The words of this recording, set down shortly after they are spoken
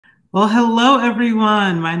Well, hello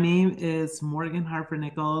everyone. My name is Morgan Harper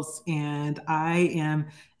Nichols, and I am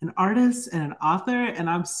an artist and an author, and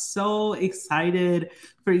I'm so excited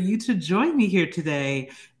for you to join me here today.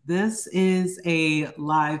 This is a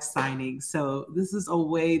live signing. So, this is a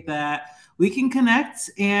way that we can connect,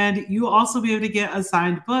 and you will also be able to get a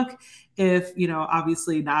signed book if,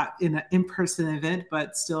 obviously not in an in person event,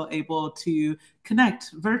 but still able to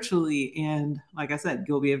connect virtually. And like I said,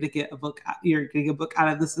 you'll be able to get a book. You're getting a book out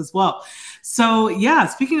of this as well. So yeah,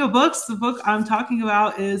 speaking of books, the book I'm talking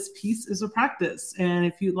about is Peace is a Practice. And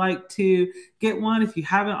if you'd like to get one, if you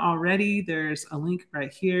haven't already, there's a link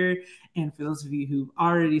right here. And for those of you who've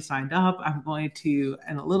already signed up, I'm going to,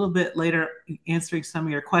 in a little bit later, answering some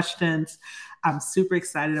of your questions. I'm super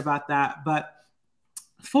excited about that. But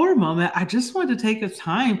for a moment, I just wanted to take a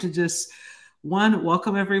time to just one,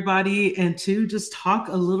 welcome everybody, and two, just talk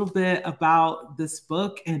a little bit about this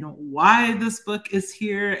book and why this book is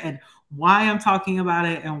here and why I'm talking about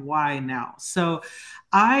it and why now. So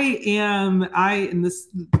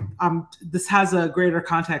this has a greater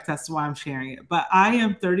context. That's why I'm sharing it. But I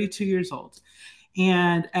am 32 years old.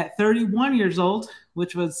 And at 31 years old,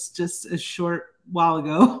 which was just a short while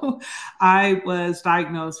ago, I was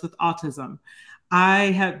diagnosed with autism. I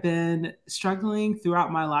have been struggling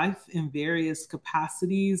throughout my life in various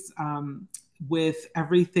capacities, with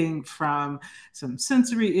everything from some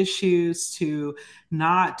sensory issues to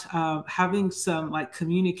not having some like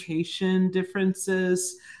communication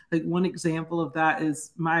differences. Like one example of that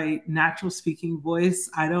is my natural speaking voice.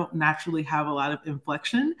 I don't naturally have a lot of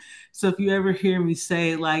inflection. So if you ever hear me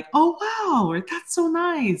say like, oh, wow, or that's so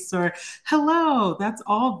nice, or hello, that's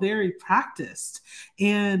all very practiced.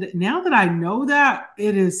 And now that I know that,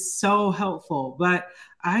 it is so helpful. But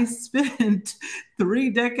I spent 3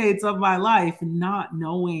 decades of my life not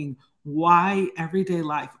knowing why everyday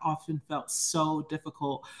life often felt so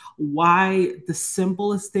difficult, why the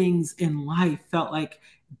simplest things in life felt like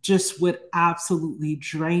just would absolutely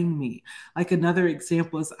drain me. Like another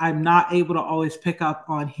example is I'm not able to always pick up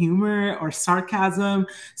on humor or sarcasm.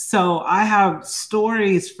 So I have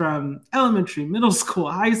stories from elementary, middle school,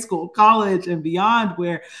 high school, college, and beyond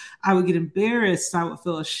where I would get embarrassed, I would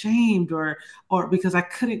feel ashamed, or because I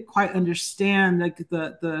couldn't quite understand like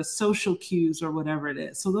the social cues or whatever it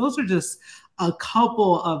is. So those are just a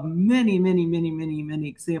couple of many, many, many, many, many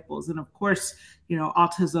examples. And of course,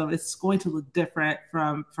 autism is going to look different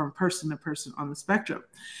from person to person on the spectrum.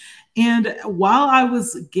 And while I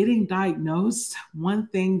was getting diagnosed, one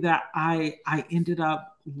thing that I ended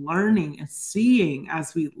up learning and seeing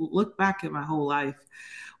as we look back at my whole life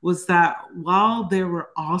was that while there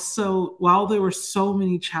were so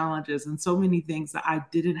many challenges and so many things that I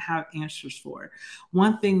didn't have answers for,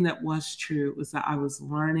 one thing that was true was that I was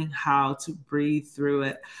learning how to breathe through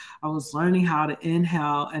it. I was learning how to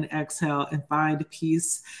inhale and exhale and find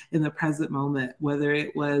peace in the present moment, whether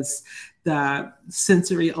it was the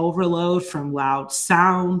sensory overload from loud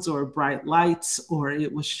sounds or bright lights, or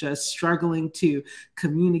it was just struggling to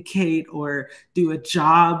communicate or do a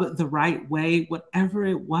job the right way, whatever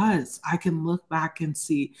it was, I can look back and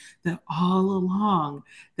see that all along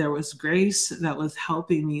there was grace that was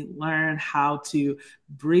helping me learn how to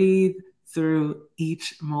breathe through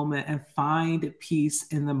each moment and find peace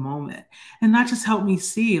in the moment. And that just helped me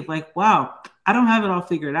see like, wow, I don't have it all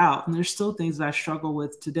figured out. And there's still things that I struggle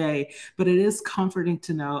with today, but it is comforting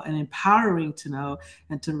to know and empowering to know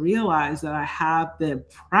and to realize that I have been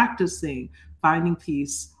practicing finding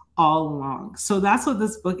peace all along. So that's what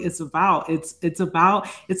this book is about. It's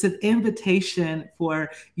an invitation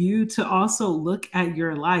for you to also look at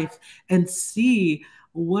your life and see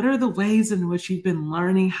what are the ways in which you've been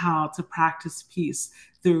learning how to practice peace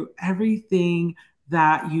through everything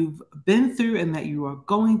that you've been through and that you are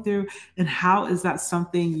going through, and how is that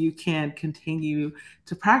something you can continue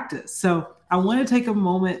to practice. So I want to take a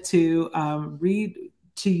moment to read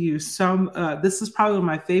to you this is probably one of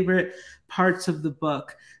my favorite parts of the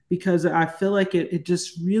book, because I feel like it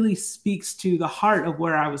just really speaks to the heart of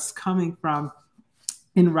where I was coming from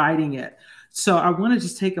in writing it. So I want to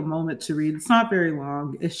just take a moment to read. It's not very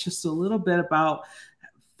long. It's just a little bit about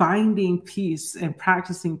finding peace and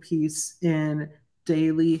practicing peace in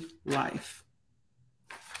daily life.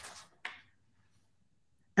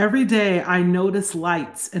 Every day I notice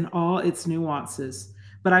lights and all its nuances,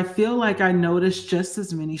 but I feel like I notice just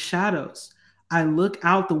as many shadows. I look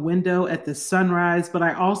out the window at the sunrise, but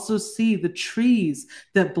I also see the trees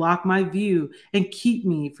that block my view and keep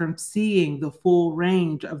me from seeing the full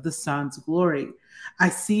range of the sun's glory. I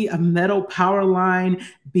see a metal power line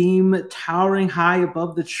beam towering high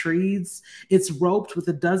above the trees. It's roped with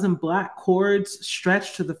a dozen black cords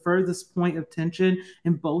stretched to the furthest point of tension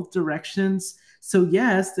in both directions. So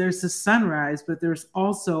yes, there's the sunrise, but there's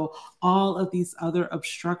also all of these other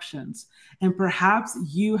obstructions. And perhaps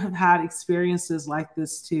you have had experiences like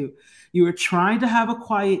this too. You were trying to have a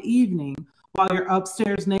quiet evening while your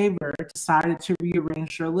upstairs neighbor decided to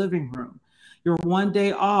rearrange your living room. Your one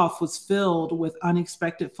day off was filled with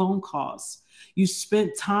unexpected phone calls. You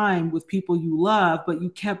spent time with people you love, but you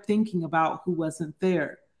kept thinking about who wasn't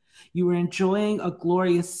there. You were enjoying a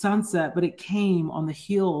glorious sunset, but it came on the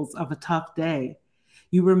heels of a tough day.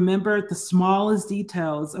 You remembered the smallest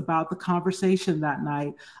details about the conversation that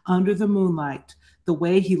night under the moonlight, the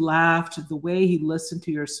way he laughed, the way he listened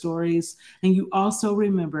to your stories, and you also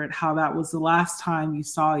remembered how that was the last time you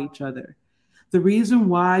saw each other. The reason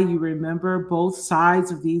why you remember both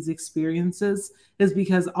sides of these experiences is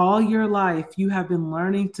because all your life you have been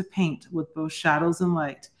learning to paint with both shadows and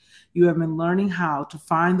light. You have been learning how to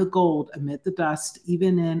find the gold amid the dust,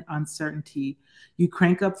 even in uncertainty. You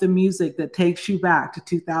crank up the music that takes you back to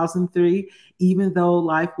 2003, even though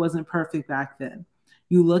life wasn't perfect back then.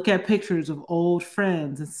 You look at pictures of old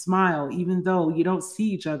friends and smile, even though you don't see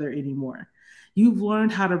each other anymore. You've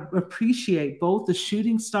learned how to appreciate both the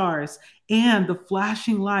shooting stars and the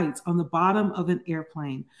flashing lights on the bottom of an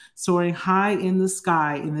airplane, soaring high in the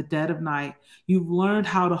sky in the dead of night. You've learned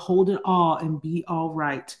how to hold it all and be all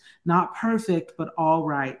right. Not perfect, but all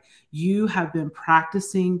right. You have been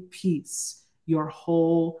practicing peace your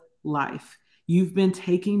whole life. You've been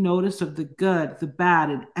taking notice of the good, the bad,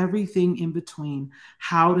 and everything in between,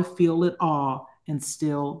 how to feel it all and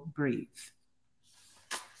still breathe.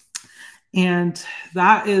 And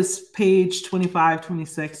that is page 25,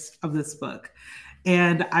 26 of this book.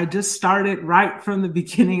 And I just started right from the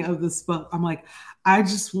beginning of this book. I'm like, I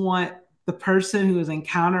just want the person who is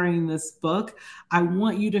encountering this book, I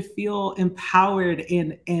want you to feel empowered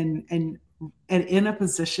and in a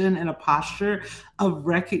position and a posture of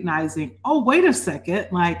recognizing, oh, wait a second,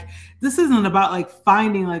 like this isn't about like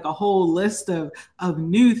finding like a whole list of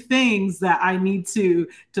new things that I need to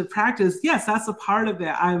practice. Yes, that's a part of it.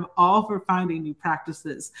 I'm all for finding new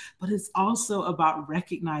practices, but it's also about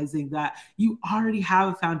recognizing that you already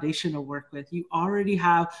have a foundation to work with. You already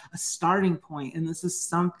have a starting point, and this is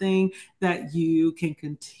something that you can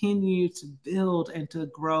continue to build and to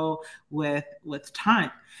grow with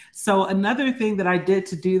time. So another thing that I did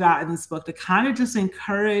to do that in this book, to kind of just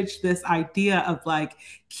encourage this idea of like,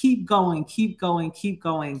 keep going, keep going, keep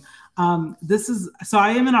going. So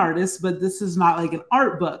I am an artist, but this is not like an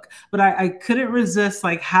art book, but I couldn't resist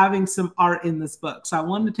like having some art in this book. So I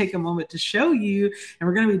wanted to take a moment to show you, and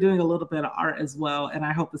we're going to be doing a little bit of art as well. And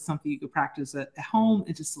I hope it's something you could practice at home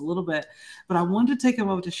in just a little bit, but I wanted to take a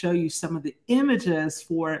moment to show you some of the images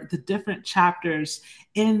for the different chapters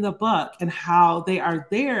in the book and how they are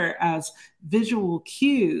there as visual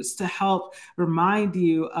cues to help remind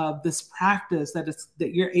you of this practice that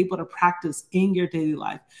you're able to practice in your daily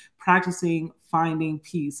life, practicing finding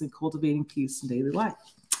peace and cultivating peace in daily life.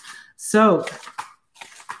 So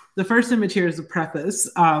the first image here is a preface.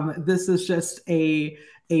 This is just a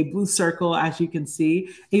blue circle, as you can see.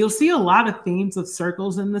 And you'll see a lot of themes of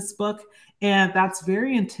circles in this book, and that's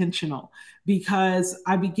very intentional because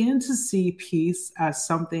I begin to see peace as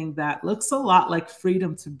something that looks a lot like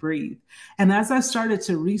freedom to breathe. And as I started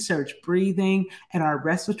to research breathing and our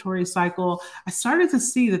respiratory cycle, I started to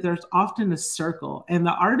see that there's often a circle, and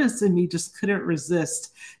the artist in me just couldn't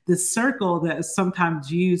resist this circle that is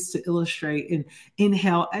sometimes used to illustrate an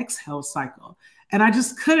inhale-exhale cycle. And I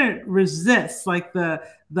just couldn't resist like the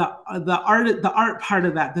art part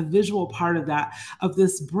of that, the visual part of that, of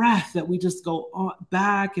this breath that we just go on,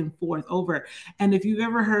 back and forth over. And if you've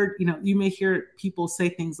ever heard, you may hear people say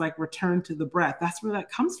things like return to the breath. That's where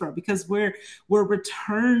that comes from, because we're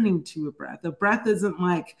returning to a breath. The breath isn't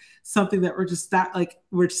like something that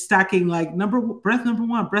we're stacking like breath number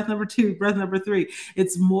one, breath number two, breath number three.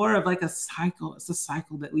 It's more of like a cycle. It's a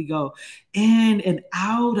cycle that we go in and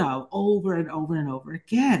out of over and over and over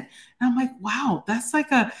again. And I'm like, wow, that's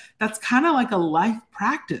kind of like a life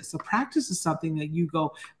practice. A practice is something that you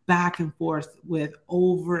go back and forth with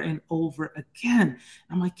over and over again. And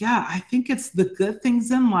I'm like, yeah, I think it's the good things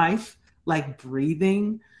in life, like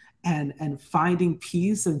breathing and finding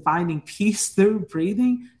peace and finding peace through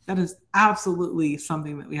breathing. That is absolutely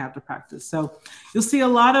something that we have to practice. So you'll see a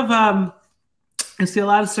lot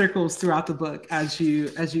of circles throughout the book as you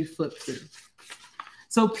flip through.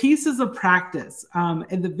 So peace is a practice.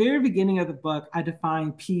 In the very beginning of the book, I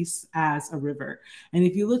define peace as a river. And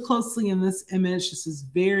if you look closely in this image, this is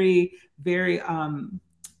very, very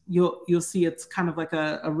you'll see it's kind of like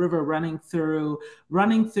a river running through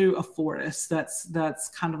a forest that's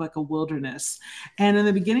kind of like a wilderness. And in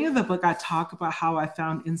the beginning of the book, I talk about how I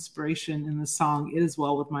found inspiration in the song "It Is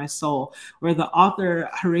Well With My Soul," where the author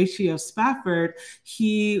Horatio Spafford,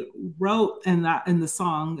 he wrote in the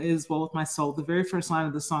song "It Is Well With My Soul," the very first line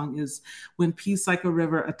of the song is, "When peace like a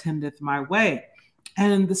river attendeth my way."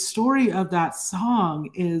 And the story of that song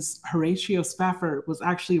is Horatio Spafford was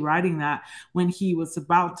actually writing that when he was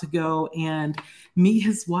about to go and meet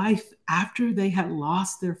his wife after they had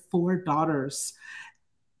lost their 4 daughters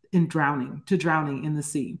to drowning in the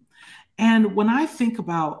sea. And when I think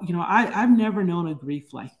about, I've never known a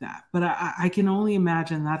grief like that, but I can only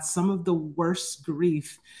imagine that's some of the worst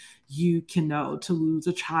grief you can know, to lose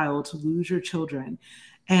a child, to lose your children.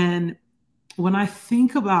 And when I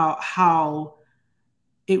think about how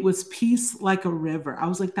it was peace like a river, I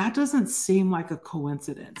was like, that doesn't seem like a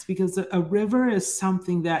coincidence, because a river is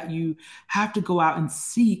something that you have to go out and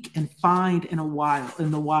seek and find in the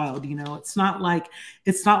wild. It's not like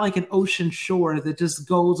an ocean shore that just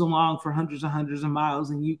goes along for hundreds of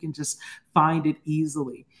miles and you can just find it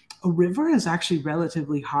easily. A river is actually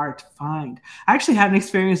relatively hard to find. I actually had an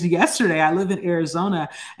experience yesterday. I live in Arizona,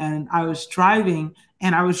 and I was driving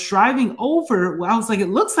over. I was like, it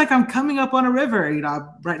looks like I'm coming up on a river. I'm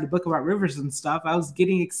writing a book about rivers and stuff. I was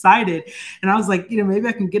getting excited, and I was like, maybe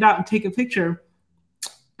I can get out and take a picture.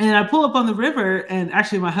 And I pull up on the river, and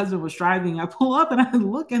actually my husband was driving. I pull up and I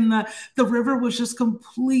look, and the river was just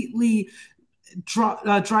completely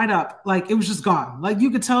dried up. Like, it was just gone. Like, you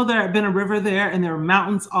could tell there had been a river there, and there were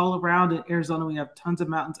mountains all around. In Arizona, we have tons of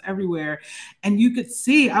mountains everywhere, and you could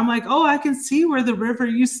see, I'm like, oh, I can see where the river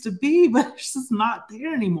used to be, but it's just not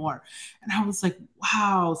there anymore. And I was like,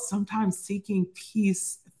 wow, sometimes seeking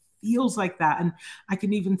peace feels like that. And I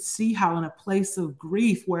can even see how in a place of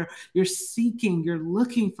grief where you're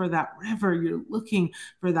looking for that river, you're looking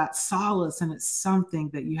for that solace, and it's something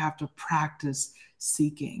that you have to practice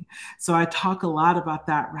seeking. So I talk a lot about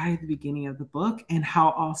that right at the beginning of the book, and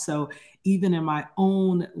how also, even in my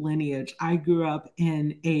own lineage, I grew up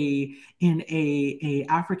in a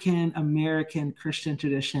African American Christian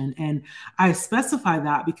tradition. And I specify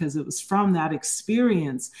that because it was from that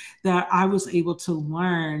experience that I was able to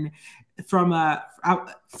learn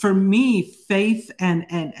for me, faith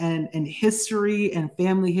and history and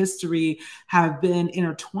family history have been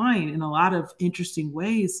intertwined in a lot of interesting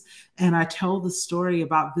ways. And I tell the story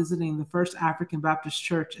about visiting the first African Baptist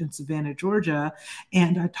church in Savannah, Georgia.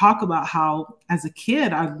 And I talk about how, as a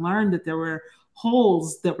kid, I learned that there were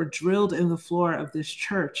holes that were drilled in the floor of this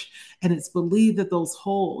church. And it's believed that those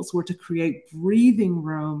holes were to create breathing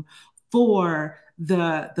room for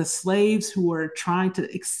the slaves who were trying to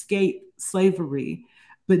escape slavery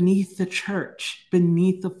beneath the church,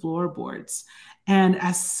 beneath the floorboards. And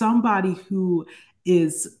as somebody who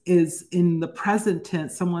is in the present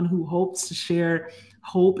tense, someone who hopes to share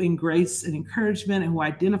hope and grace and encouragement, and who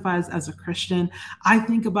identifies as a Christian, I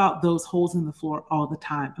think about those holes in the floor all the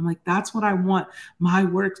time. I'm like, that's what I want my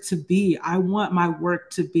work to be. I want my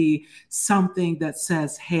work to be something that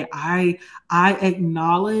says, hey, I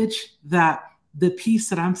acknowledge that the peace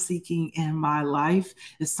that I'm seeking in my life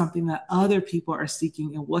is something that other people are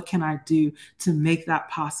seeking, and what can I do to make that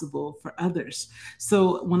possible for others?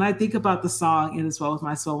 So when I think about the song "It Is Well With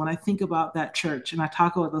My Soul," when I think about that church, and I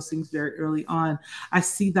talk about those things very early on, I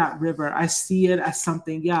see that river. I see it as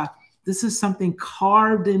something, this is something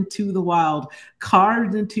carved into the wild,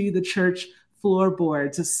 carved into the church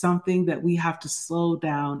floorboards. It's something that we have to slow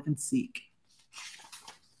down and seek.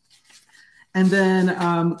 And then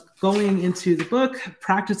going into the book,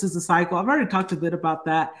 practice is a cycle. I've already talked a bit about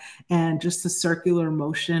that, and just the circular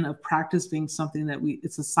motion of practice being something that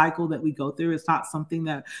it's a cycle that we go through. It's not something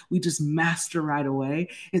that we just master right away.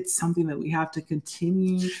 It's something that we have to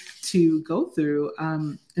continue to go through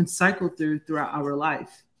and cycle throughout our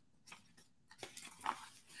life.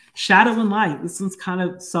 Shadow and light. This one's kind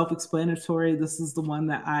of self-explanatory. This is the one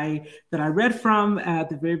that I read from at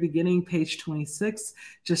the very beginning, page 26.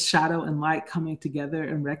 Just shadow and light coming together,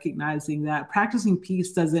 and recognizing that practicing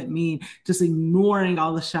peace doesn't mean just ignoring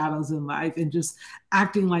all the shadows in life and just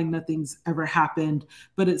acting like nothing's ever happened,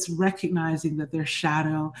 but it's recognizing that there's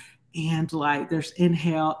shadow and light. There's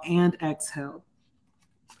inhale and exhale.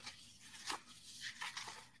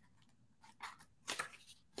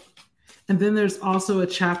 And then there's also a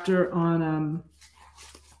chapter on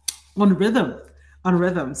rhythm. on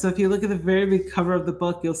rhythm. So if you look at the very big cover of the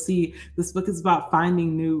book, you'll see this book is about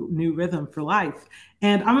finding new rhythm for life.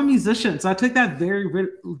 And I'm a musician, so I took that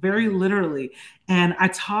very literally. And I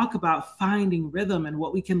talk about finding rhythm and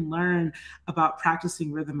what we can learn about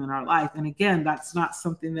practicing rhythm in our life. And again, that's not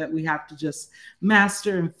something that we have to just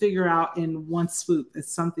master and figure out in one swoop.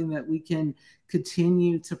 It's something that we can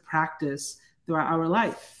continue to practice throughout our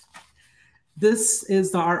life. This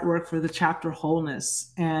is the artwork for the chapter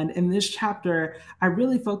Wholeness. And in this chapter, I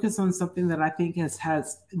really focus on something that I think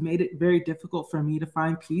has made it very difficult for me to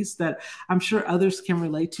find peace, that I'm sure others can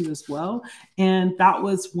relate to as well. And that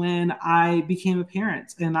was when I became a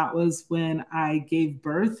parent. And that was when I gave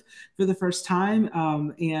birth for the first time,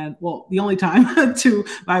 and well, the only time to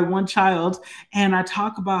my one child. And I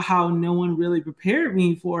talk about how no one really prepared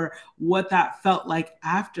me for what that felt like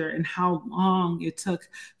after, and how long it took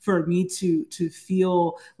for me to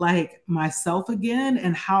feel like myself again,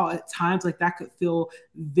 and how at times like that could feel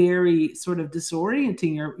very sort of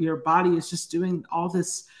disorienting. Your body is just doing all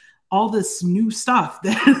this new stuff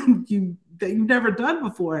that you've never done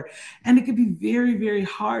before, and it could be very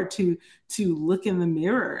hard to look in the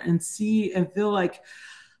mirror and see and feel like,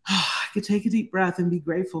 oh, I could take a deep breath and be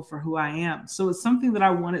grateful for who I am. So it's something that I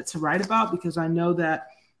wanted to write about, because I know that,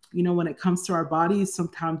 you know, when it comes to our bodies,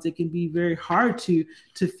 sometimes it can be very hard to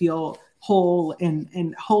feel whole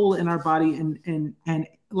and whole in our body, and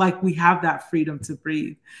like we have that freedom to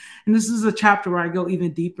breathe. And this is a chapter where I go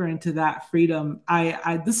even deeper into that freedom.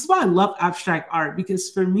 This is why I love abstract art,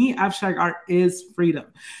 because for me, abstract art is freedom.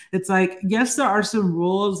 It's like, yes, there are some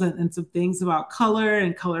rules and some things about color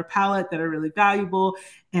and color palette that are really valuable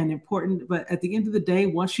and important. But at the end of the day,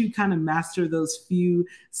 once you kind of master those few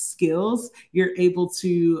skills, you're able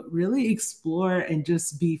to really explore and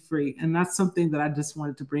just be free. And that's something that I just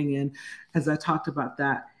wanted to bring in as I talked about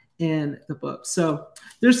that in the book. So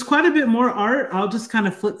there's quite a bit more art. I'll just kind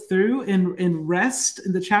of flip through. In rest,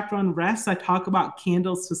 in the chapter on rest, I talk about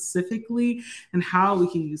candles specifically and how we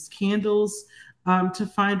can use candles to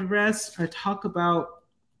find rest. I talk about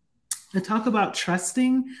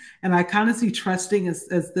trusting, and I kind of see trusting as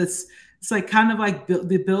this. It's like kind of like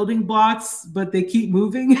the building blocks, but they keep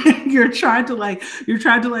moving. You're trying to like,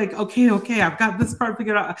 okay, I've got this part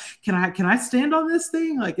figured out. Can I stand on this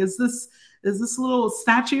thing? Like, is this little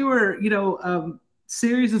statue or,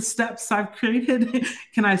 series of steps I've created?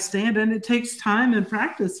 Can I stand? And it takes time and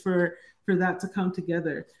practice for that to come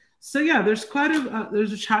together. So yeah, there's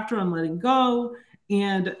a chapter on letting go.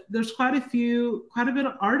 And there's quite a bit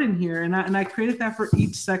of art in here. And I created that for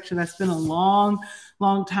each section. I spent a long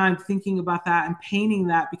time thinking about that and painting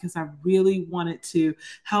that, because I really wanted to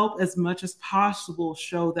help as much as possible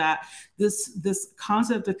show that this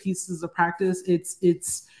concept of peace is a practice.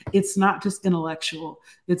 It's not just intellectual.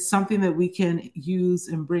 It's something that we can use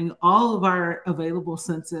and bring all of our available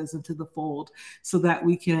senses into the fold, so that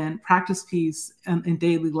we can practice peace in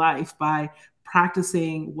daily life by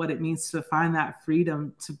practicing what it means to find that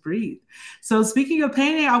freedom to breathe. So speaking of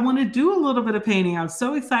painting, I want to do a little bit of painting. I'm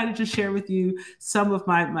so excited to share with you some of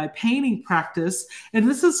my painting practice. And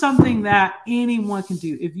this is something that anyone can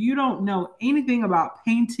do. If you don't know anything about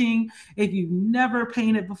painting, if you've never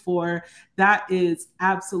painted before, that is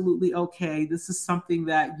absolutely okay. This is something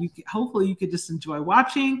that hopefully you could just enjoy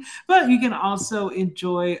watching, but you can also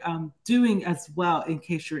enjoy doing as well in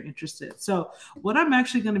case you're interested. So what I'm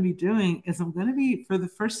actually going to be doing is I'm going to be, for the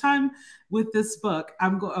first time with this book,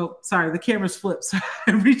 oh, sorry, the camera's flipped, so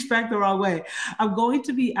I reached back the wrong way. I'm going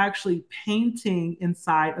to be actually painting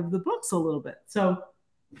inside of the books a little bit. So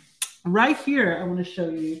right here, I want to show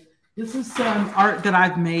you, this is some art that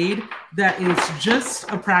I've made that is just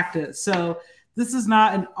a practice. So this is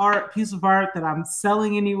not an piece of art that I'm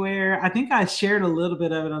selling anywhere. I think I shared a little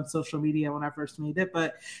bit of it on social media when I first made it,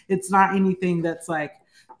 but it's not anything that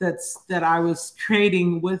I was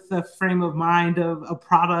creating with the frame of mind of a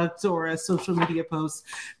product or a social media post.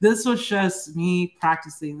 This was just me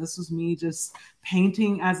practicing. This was me just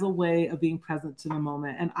painting as a way of being present to the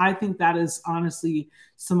moment. And I think that is honestly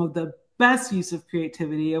some of the best use of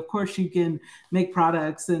creativity. Of course, you can make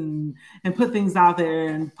products and put things out there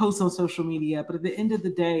and post on social media, but at the end of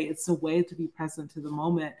the day, it's a way to be present to the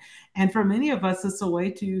moment. And for many of us, it's a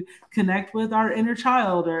way to connect with our inner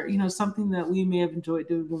child, or something that we may have enjoyed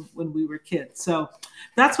doing when we were kids. So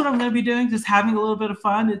that's what I'm going to be doing, just having a little bit of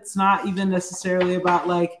fun. It's not even necessarily about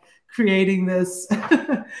like creating this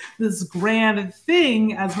this grand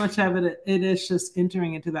thing, as much of it is just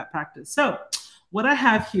entering into that practice. So what I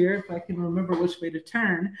have here, if I can remember which way to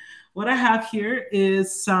turn, what I have here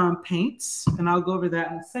is some paints, and I'll go over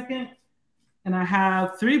that in a second. And I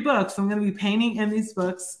have 3 books. I'm going to be painting in these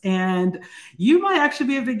books, and you might actually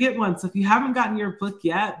be able to get one. So if you haven't gotten your book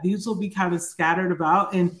yet, these will be kind of scattered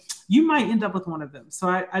about, and you might end up with one of them. So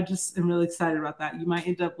I just am really excited about that. You might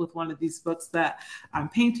end up with one of these books that I'm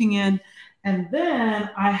painting in. And then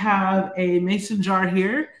I have a mason jar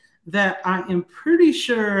here that I am pretty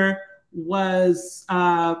sure was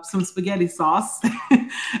some spaghetti sauce.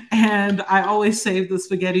 And I always save the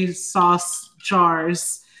spaghetti sauce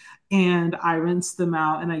jars and I rinse them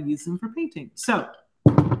out and I use them for painting. So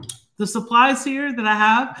the supplies here that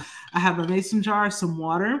I have a mason jar, some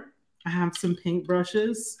water, I have some paint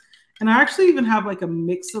brushes, and I actually even have like a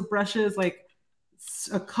mix of brushes, like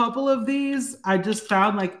a couple of these I just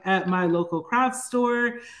found like at my local craft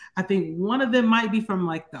store. I think one of them might be from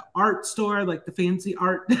like the art store, like the fancy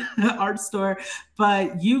art art store.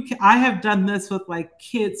 But I have done this with like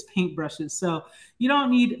kids paint brushes, so you don't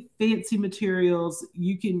need fancy materials.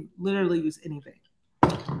 You can literally use anything.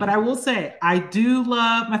 But I will say I do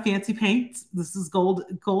love my fancy paints. This is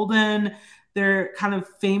golden. They're kind of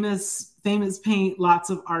famous paint. Lots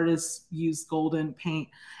of artists use golden paint.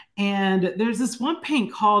 And there's this one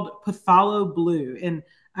paint called Phthalo Blue, and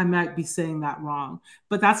I might be saying that wrong,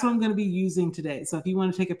 but that's what I'm going to be using today. So if you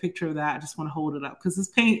want to take a picture of that, I just want to hold it up because this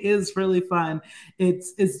paint is really fun.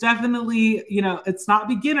 It's definitely, it's not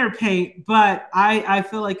beginner paint, but I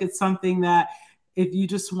feel like it's something that if you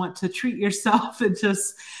just want to treat yourself and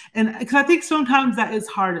because I think sometimes that is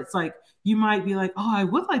hard. It's like, you might be like, oh, I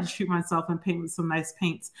would like to treat myself and paint with some nice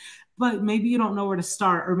paints, but maybe you don't know where to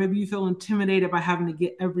start, or maybe you feel intimidated by having to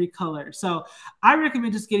get every color. So I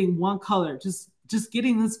recommend just getting one color, just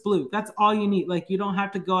getting this blue. That's all you need. Like, you don't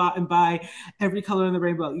have to go out and buy every color in the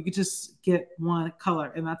rainbow. You could just get one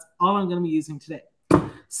color, and that's all I'm going to be using today.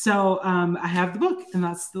 So I have the book, and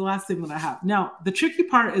that's the last thing that I have. Now, the tricky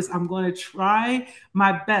part is I'm going to try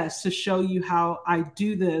my best to show you how I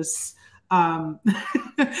do this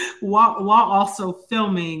while also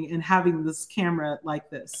filming and having this camera like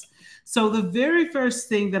this. So the very first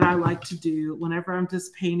thing that I like to do whenever I'm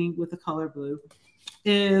just painting with the color blue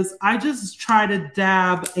is I just try to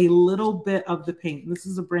dab a little bit of the paint. This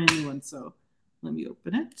is a brand new one, so let me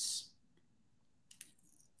open it.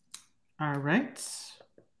 All right.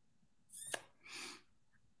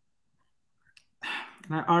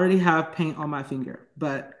 And I already have paint on my finger,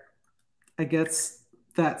 but I guess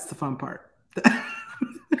that's the fun part.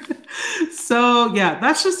 So yeah,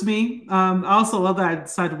 that's just me. I also love that I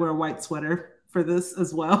decided to wear a white sweater for this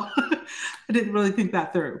as well. I didn't really think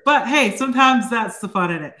that through, but hey, sometimes that's the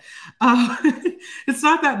fun in it. It's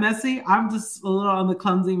not that messy. I'm just a little on the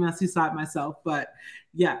clumsy, messy side myself, but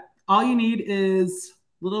yeah, all you need is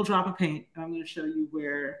a little drop of paint. I'm going to show you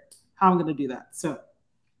how I'm going to do that. So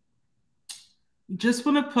you just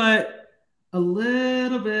want to put a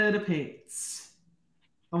little bit of paint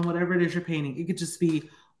on whatever it is you're painting. It could just be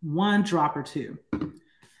one drop or two.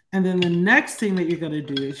 And then the next thing that you're going to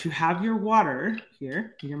do is you have your water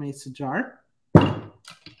here, your mason jar.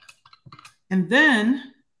 And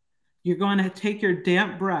then you're going to take your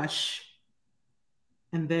damp brush,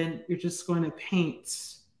 and then you're just going to paint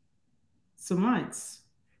some lines.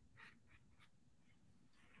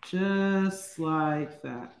 Just like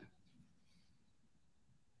that.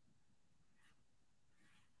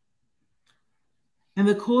 And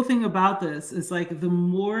the cool thing about this is, like, the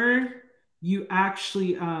more you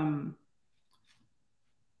actually, the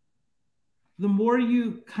more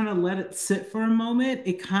you kind of let it sit for a moment,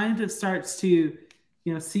 it kind of starts to,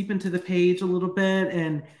 seep into the page a little bit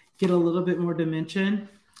and get a little bit more dimension.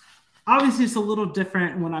 Obviously, it's a little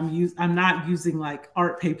different when I'm not using like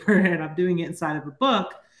art paper and I'm doing it inside of a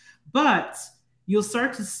book, but you'll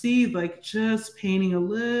start to see, like, just painting a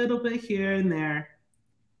little bit here and there,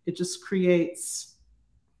 it just creates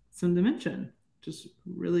some dimension. Just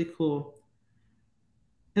really cool.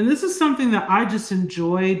 And this is something that I just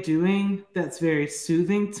enjoy doing that's very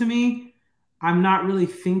soothing to me. I'm not really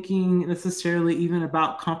thinking necessarily even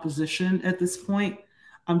about composition at this point.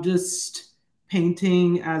 I'm just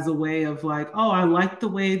painting as a way of like, oh, I like the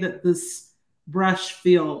way that this brush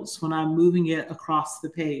feels when I'm moving it across the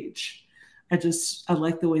page. I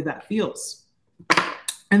like the way that feels.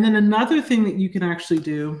 And then another thing that you can actually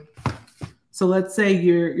do, so let's say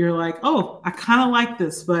you're like, oh, I kind of like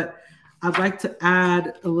this, but I'd like to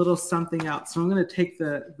add a little something else. So I'm going to take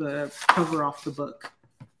the cover off the book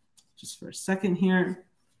just for a second here.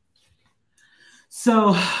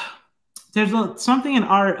 So something in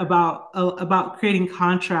art about creating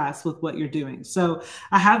contrast with what you're doing. So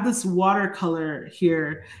I have this watercolor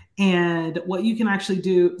here, and what you can actually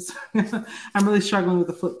do, I'm really struggling with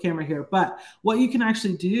the flip camera here, but what you can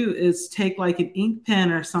actually do is take like an ink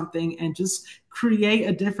pen or something and just create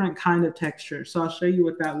a different kind of texture. So I'll show you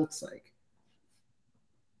what that looks like.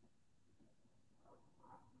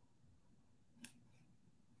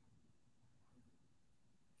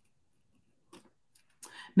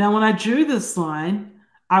 Now, when I drew this line,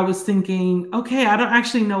 I was thinking, okay, I don't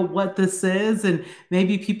actually know what this is. And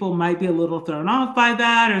maybe people might be a little thrown off by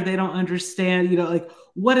that, or they don't understand, like,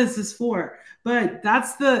 what is this for? But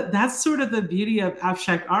that's sort of the beauty of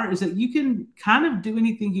abstract art, is that you can kind of do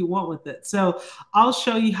anything you want with it. So I'll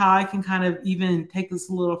show you how I can kind of even take this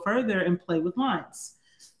a little further and play with lines.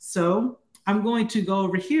 So I'm going to go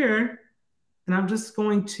over here and I'm just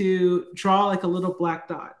going to draw like a little black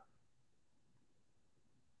dot.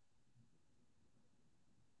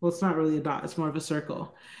 Well, it's not really a dot, it's more of a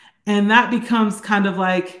circle. And that becomes kind of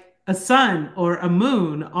like a sun or a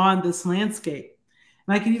moon on this landscape.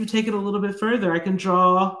 And I can even take it a little bit further. I can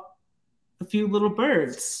draw a few little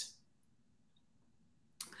birds.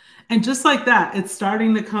 And just like that, it's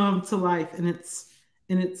starting to come to life in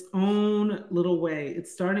its own little way.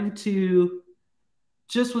 It's starting to,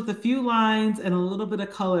 just with a few lines and a little bit of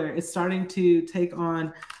color, it's starting to take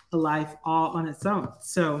on a life all on its own.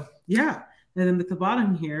 So yeah. And then at the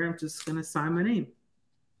bottom here, I'm just going to sign my name.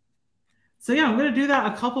 So yeah, I'm going to do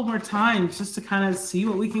that a couple more times just to kind of see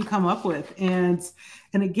what we can come up with. And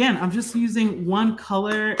again, I'm just using one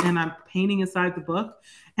color and I'm painting inside the book.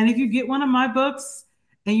 And if you get one of my books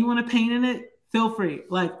and you want to paint in it, feel free.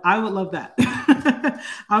 Like, I would love that.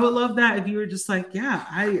 I would love that if you were just like, yeah,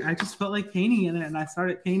 I just felt like painting in it. And I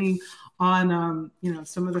started painting on,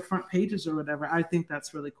 some of the front pages or whatever. I think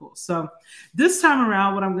that's really cool. So this time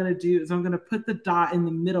around, what I'm going to do is I'm going to put the dot in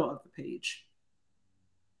the middle of the page.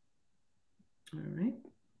 All right.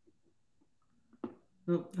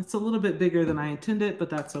 Oh, that's a little bit bigger than I intended, but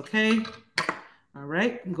that's okay. All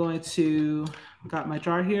right, I'm going to, got my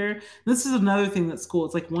jar here. This is another thing that's cool.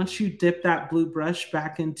 It's like once you dip that blue brush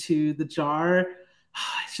back into the jar,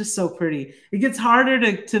 it's just so pretty. It gets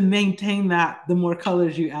harder to maintain that the more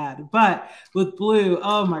colors you add. But with blue,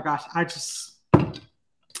 oh my gosh, I just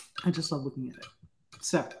love looking at it.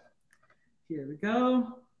 So here we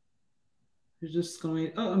go. You're just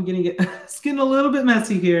going, I'm getting it, it's getting a little bit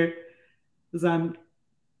messy here because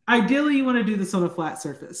ideally you want to do this on a flat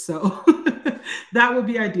surface. So that would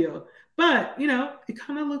be ideal. But, it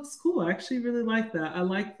kind of looks cool. I actually really like that. I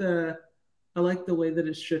like the way that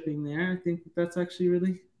it's stripping there. I think that's actually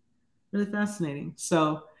really, really fascinating.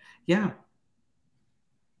 So, yeah.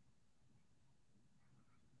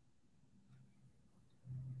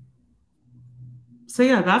 So,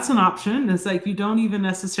 yeah, that's an option. It's like you don't even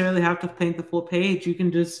necessarily have to paint the full page. You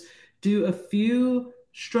can just do a few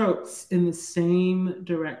strokes in the same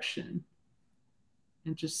direction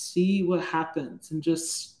and just see what happens and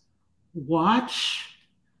just watch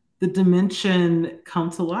the dimension come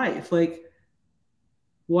to life. Like,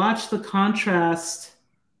 watch the contrast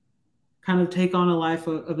kind of take on a life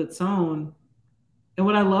of its own. And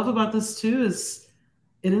what I love about this too is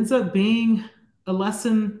it ends up being a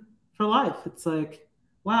lesson for life. It's like,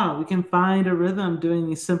 wow, we can find a rhythm doing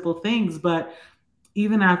these simple things, but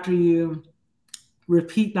even after you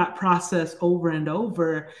repeat that process over and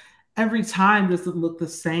over, every time doesn't look the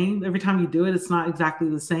same. Every time you do it, it's not exactly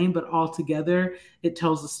the same, but all together it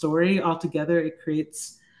tells a story. All together it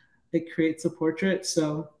creates a portrait.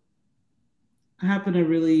 So I happen to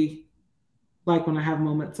really like when I have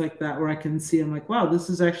moments like that where I can see, I'm like, wow, this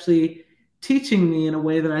is actually teaching me in a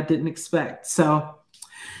way that I didn't expect. So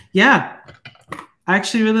yeah, I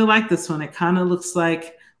actually really like this one. It kind of looks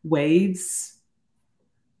like waves.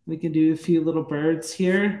 We can do a few little birds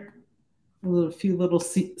here, a few little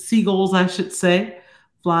seagulls, I should say,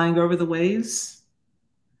 flying over the waves.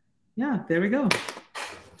 Yeah, there we go.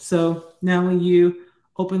 So now when you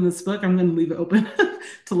open this book, I'm going to leave it open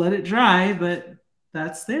to let it dry, but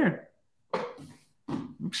that's there. I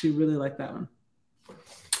actually really like that one.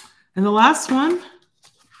 And the last one,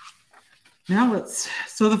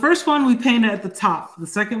 so the first one we painted at the top. The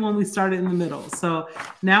second one we started in the middle. So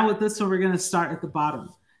now with this one, we're going to start at the bottom.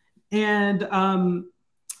 And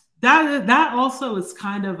that also is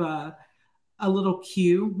kind of a little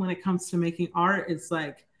cue when it comes to making art. It's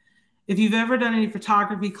like, if you've ever done any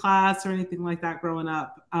photography class or anything like that growing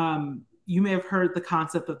up, you may have heard the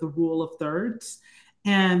concept of the rule of thirds.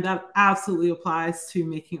 And that absolutely applies to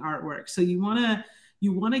making artwork. So you want to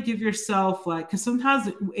you want to give yourself like, because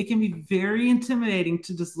sometimes it can be very intimidating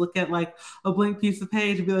to just look at like a blank piece of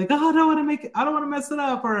page and be like, oh, I don't want to make it, I don't want to mess it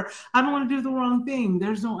up, or I don't want to do the wrong thing.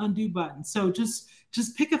 There's no undo button. So just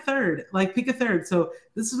pick a third, like pick a third. So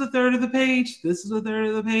this is a third of the page. This is a third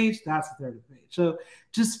of the page. That's a third of the page. So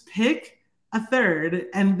just pick a third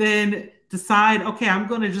and then decide, okay, I'm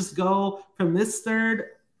going to just go from this third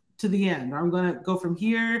to the end, or I'm going to go from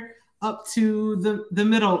here up to the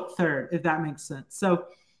middle third, if that makes sense. So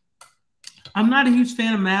I'm not a huge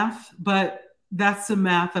fan of math, but that's the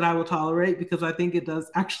math that I will tolerate because I think it does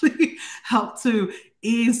actually help to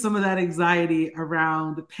ease some of that anxiety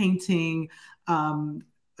around painting and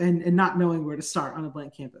not knowing where to start on a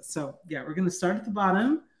blank canvas. So yeah, we're going to start at the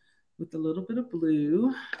bottom with a little bit of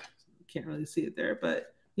blue. Can't really see it there,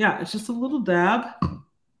 but yeah, it's just a little dab. And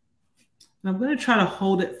I'm going to try to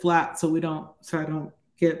hold it flat so I don't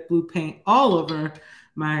get blue paint all over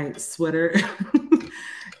my sweater.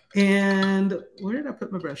 And where did I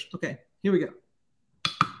put my brush? Okay, here we go.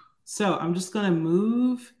 So I'm just going to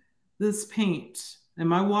move this paint and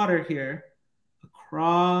my water here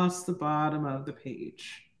across the bottom of the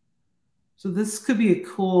page. So this could be a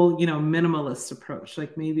cool, minimalist approach.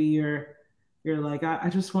 Like maybe you're like, I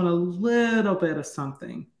just want a little bit of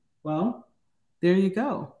something. Well, there you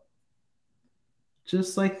go.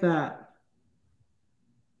 Just like that.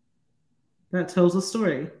 That tells a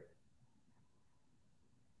story.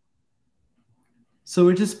 So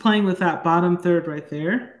we're just playing with that bottom third right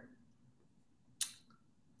there.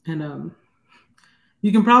 And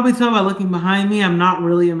you can probably tell by looking behind me, I'm not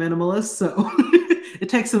really a minimalist. So it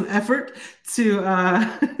takes some effort to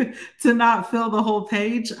not fill the whole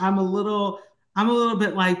page. I'm a little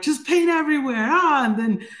bit like, just paint everywhere, and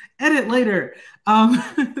then edit later.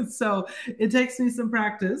 So it takes me some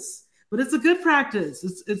practice, but it's a good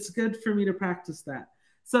practice. It's good for me to practice that.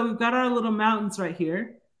 So we've got our little mountains right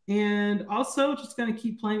here. And also just going to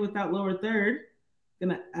keep playing with that lower third.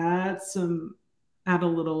 Going to add a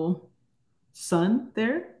little sun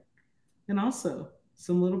there. And also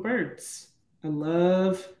some little birds. I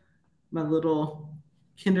love my little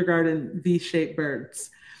kindergarten V-shaped birds.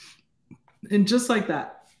 And just like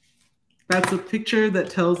that, that's a picture that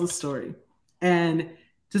tells a story. And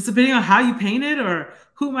just depending on how you paint it or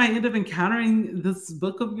who might end up encountering this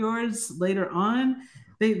book of yours later on,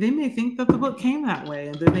 they may think that the book came that way.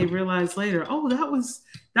 And then they realize later, oh, that was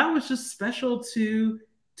just special to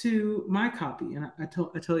my copy. And I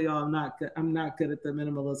tell y'all I'm not good at the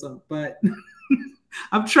minimalism, but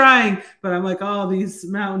I'm trying, but I'm like, oh, these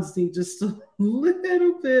mountains need just a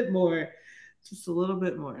little bit more, just a little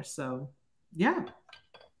bit more. So yeah,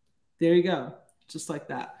 there you go. Just like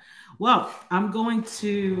that. Well, I'm going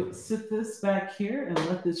to sit this back here and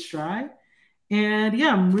let this dry. And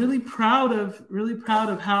yeah, I'm really proud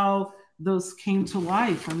of how those came to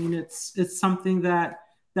life. I mean, it's something that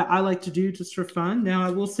I like to do just for fun. Now, I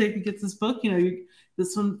will say, if you get this book,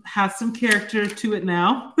 this one has some character to it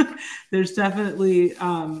now. There's definitely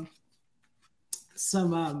some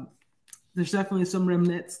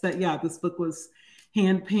remnants that, yeah, this book was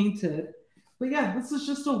hand painted. But yeah, this is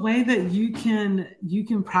just a way that you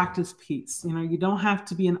can practice peace. You don't have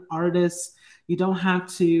to be an artist. You don't have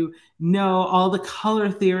to know all the color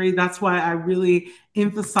theory. That's why I really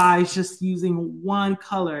emphasize just using one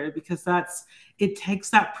color, because it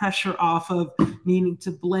takes that pressure off of needing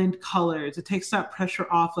to blend colors. It takes that pressure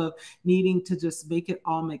off of needing to just make it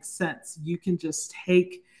all make sense. You can just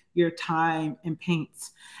take your time and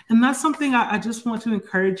paint. And that's something I just want to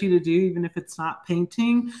encourage you to do, even if it's not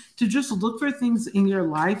painting, to just look for things in your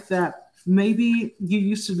life that maybe you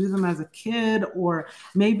used to do them as a kid, or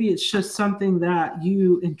maybe it's just something that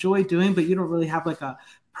you enjoy doing, but you don't really have like a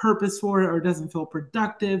purpose for it, or it doesn't feel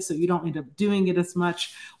productive, so you don't end up doing it as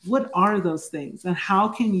much. What are those things, and how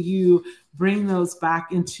can you bring those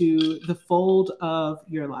back into the fold of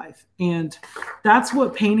your life? And that's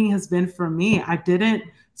what painting has been for me. I didn't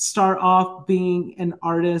start off being an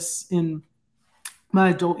artist in my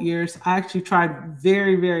adult years. I actually tried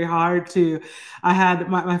very, very hard I had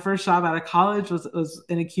my first job out of college was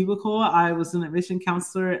in a cubicle. I was an admission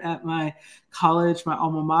counselor at my college, my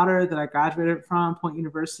alma mater that I graduated from, Point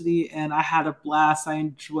University, and I had a blast. I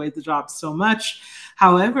enjoyed the job so much.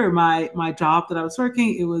 However, my job that I was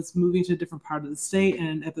working, it was moving to a different part of the state,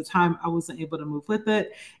 and at the time I wasn't able to move with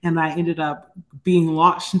it, and I ended up being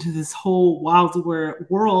launched into this whole wild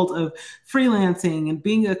world of freelancing and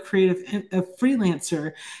being a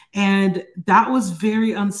freelancer, and that was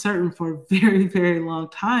very uncertain for a very, very long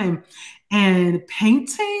time. And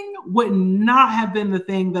painting would not have been the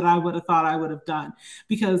thing that I would have thought I would have done,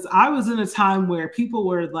 because I was in a time where people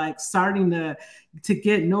were like starting to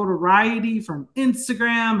get notoriety from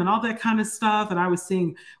Instagram and all that kind of stuff. And I was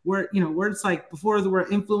seeing words like, before the word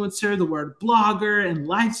influencer, the word blogger and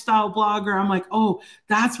lifestyle blogger. I'm like, oh,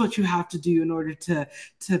 that's what you have to do in order to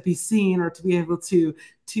be seen, or to be able to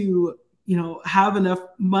have enough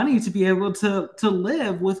money to be able to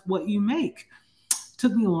live with what you make. It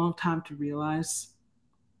took me a long time to realize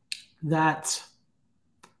that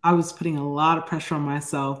I was putting a lot of pressure on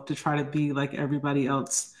myself to try to be like everybody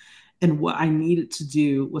else. And what I needed to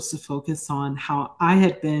do was to focus on how I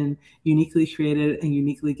had been uniquely created and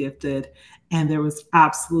uniquely gifted. And there was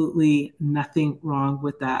absolutely nothing wrong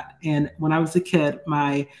with that. And when I was a kid,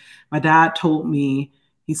 my dad told me,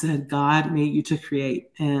 he said, God made you to create.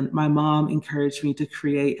 And my mom encouraged me to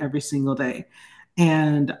create every single day.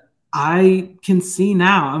 And I can see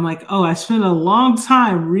now, I'm like, oh, I spent a long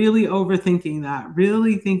time really overthinking that,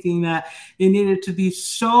 really thinking that it needed to be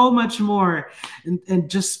so much more and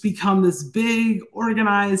just become this big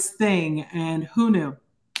organized thing. And who knew?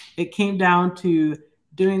 It came down to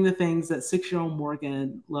doing the things that 6-year-old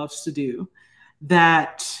Morgan loves to do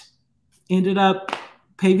that ended up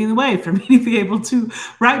paving the way for me to be able to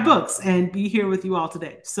write books and be here with you all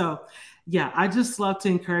today. So yeah, I just love to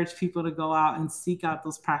encourage people to go out and seek out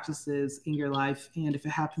those practices in your life. And if it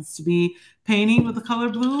happens to be painting with the color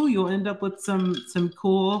blue, you'll end up with some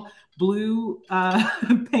cool blue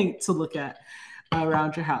paint to look at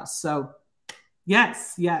around your house. So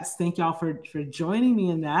yes, thank y'all for joining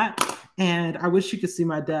me in that. And I wish you could see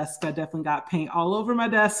my desk. I definitely got paint all over my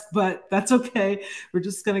desk, but that's okay. We're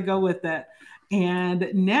just going to go with it. And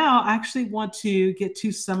now I actually want to get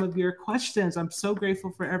to some of your questions. I'm so grateful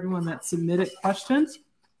for everyone that submitted questions.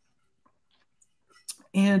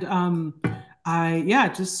 And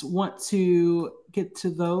I just want to get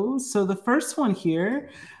to those. So the first one here,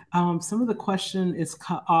 some of the question is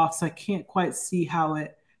cut off, so I can't quite see how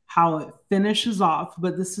it finishes off.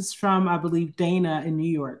 But this is from, I believe, Dana in New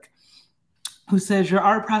York, who says, your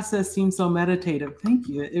art process seems so meditative. Thank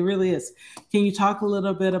you. It really is. Can you talk a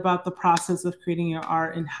little bit about the process of creating your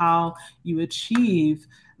art and how you achieve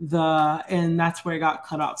and that's where I got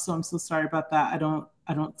cut off. So I'm so sorry about that. I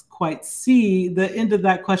don't quite see the end of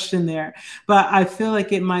that question there, but I feel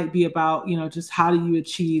like it might be about, just how do you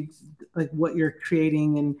achieve like what you're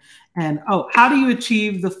creating and how do you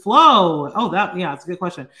achieve the flow? It's a good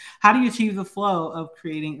question. How do you achieve the flow of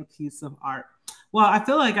creating a piece of art? Well, I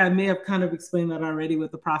feel like I may have kind of explained that already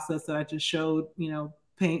with the process that I just showed,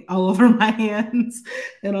 paint all over my hands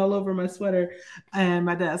and all over my sweater and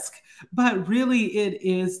my desk. But really it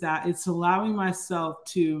is that it's allowing myself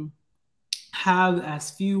to have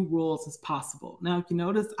as few rules as possible. Now, if you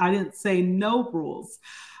notice, I didn't say no rules.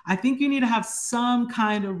 I think you need to have some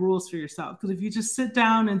kind of rules for yourself, because if you just sit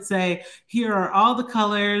down and say, here are all the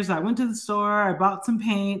colors, I went to the store, I bought some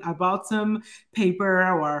paint, I bought some paper,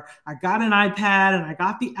 or I got an iPad and I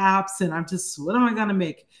got the apps and what am I going to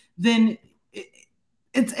make? Then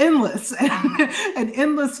it's endless. And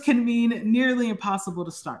endless can mean nearly impossible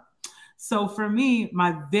to start. So for me,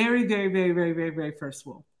 my very, very, very, very, very, very first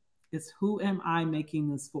rule is, who am I making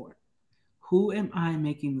this for? Who am I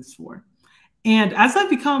making this for? And as I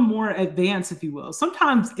become more advanced, if you will,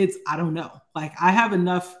 sometimes it's, I don't know, like I have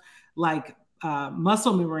enough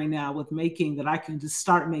muscle memory now with making that I can just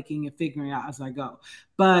start making and figuring out as I go.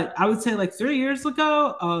 But I would say like 3 years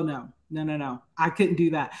ago, oh no, I couldn't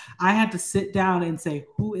do that. I had to sit down and say,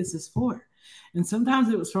 who is this for? And sometimes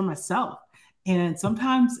it was for myself. And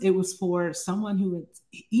sometimes it was for someone who would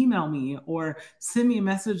email me or send me a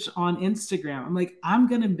message on Instagram. I'm like, I'm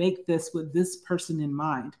going to make this with this person in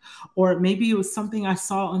mind. Or maybe it was something I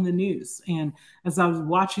saw on the news. And as I was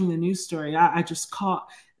watching the news story, I just caught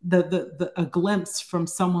a glimpse from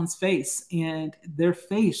someone's face, and their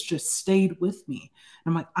face just stayed with me.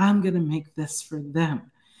 And I'm like, I'm going to make this for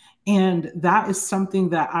them. And that is something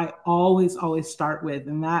that I always start with.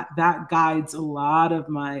 And that guides a lot of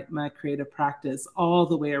my creative practice all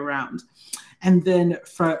the way around. And then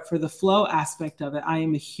for the flow aspect of it, I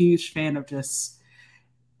am a huge fan of just,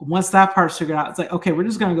 once that part's figured out, it's like, okay, we're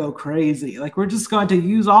just going to go crazy. Like we're just going to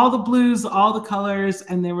use all the blues, all the colors,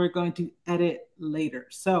 and then we're going to edit later.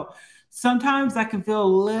 So sometimes that can feel a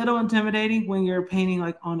little intimidating when you're painting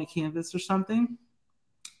like on a canvas or something.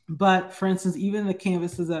 But for instance, even the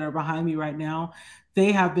canvases that are behind me right now,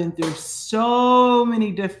 they have been through so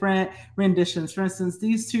many different renditions. For instance,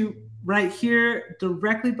 these two right here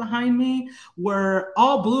directly behind me were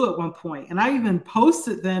all blue at one point. And I even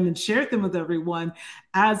posted them and shared them with everyone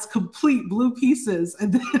as complete blue pieces.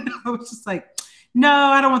 And then I was just like, no,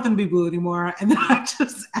 I don't want them to be blue anymore. And then I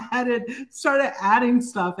just started adding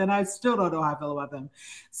stuff, and I still don't know how I feel about them.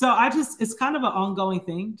 So it's kind of an ongoing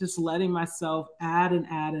thing, just letting myself add and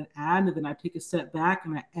add and add. And then I take a step back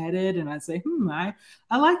and I edit and I say,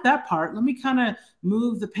 I like that part. Let me kind of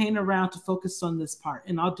move the paint around to focus on this part.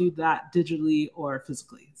 And I'll do that digitally or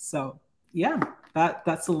physically. So yeah,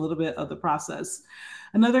 that's a little bit of the process.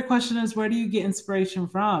 Another question is, where do you get inspiration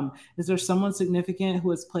from? Is there someone significant who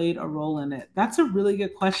has played a role in it? That's a really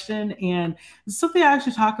good question. And it's something I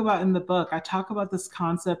actually talk about in the book. I talk about this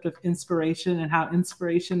concept of inspiration and how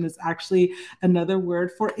inspiration is actually another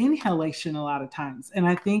word for inhalation a lot of times. And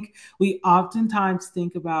I think we oftentimes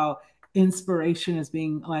think about inspiration as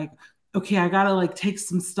being like, okay, I got to like take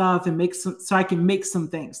some stuff and make some, so I can make some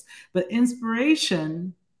things. But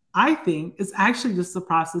inspiration, I think, is actually just the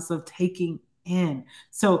process of taking in.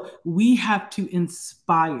 So we have to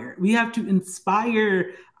inspire. We have to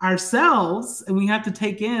inspire ourselves, and we have to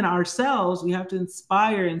take in ourselves. We have to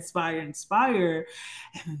inspire.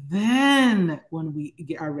 And then when we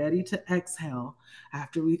are ready to exhale,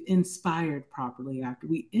 after we've inspired properly, after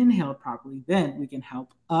we inhaled properly, then we can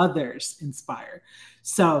help others inspire.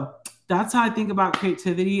 So that's how I think about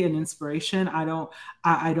creativity and inspiration. I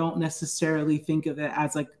don't necessarily think of it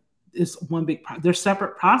as like is one big they're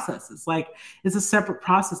separate processes. Like, it's a separate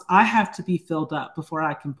process. I have to be filled up before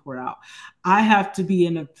I can pour out. I have to be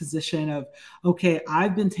in a position of, okay,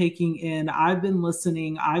 I've been taking in, I've been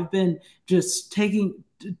listening, I've been just taking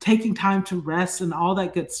time to rest and all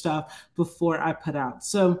that good stuff before I put out.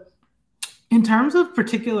 So in terms of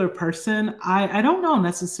particular person, I don't know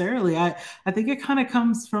necessarily. I think it kind of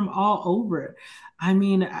comes from all over. I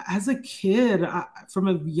mean, as a kid, from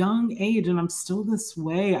a young age, and I'm still this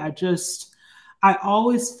way, I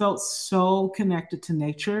always felt so connected to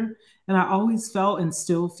nature. And I always felt and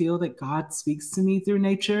still feel that God speaks to me through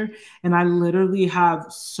nature. And I literally have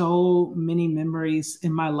so many memories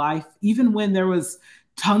in my life, even when there was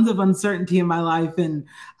tons of uncertainty in my life and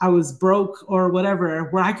I was broke or whatever,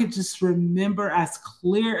 where I could just remember as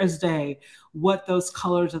clear as day what those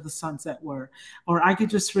colors of the sunset were. Or I could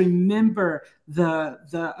just remember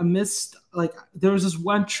the amidst, like, there was this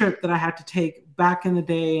one trip that I had to take back in the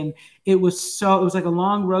day, and it was like a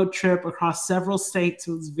long road trip across several states.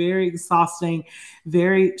 It was very exhausting,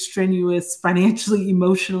 very strenuous, financially,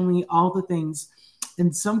 emotionally, all the things.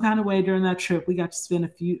 In some kind of way during that trip, we got to spend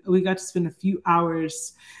a few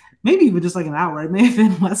hours, maybe even just like an hour. It may have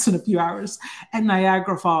been less than a few hours at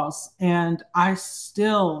Niagara Falls. And I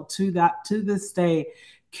still, to this day,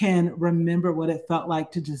 can remember what it felt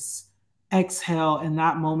like to just exhale in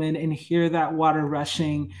that moment and hear that water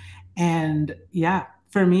rushing. And yeah,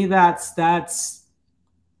 for me, that's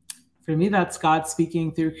God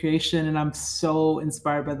speaking through creation. And I'm so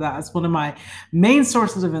inspired by that. It's one of my main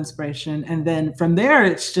sources of inspiration. And then from there,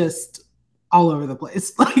 it's just all over the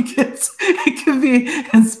place. Like, it can be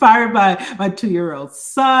inspired by my 2-year-old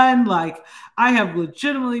son. Like, I have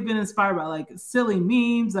legitimately been inspired by like silly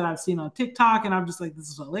memes that I've seen on TikTok. And I'm just like, this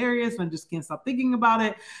is hilarious. And I just can't stop thinking about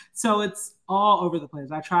it. So it's all over the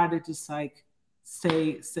place. I try to just like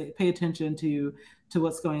pay attention to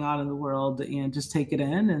what's going on in the world and just take it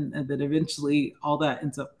in, and then eventually all that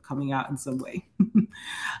ends up coming out in some way.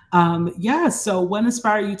 So what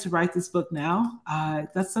inspired you to write this book now?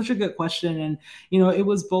 That's such a good question. And, it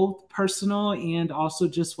was both personal and also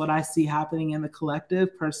just what I see happening in the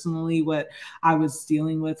collective. Personally, what I was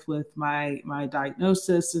dealing with my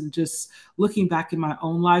diagnosis, and just looking back in my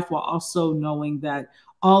own life, while also knowing that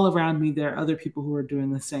all around me, there are other people who are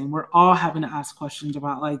doing the same. We're all having to ask questions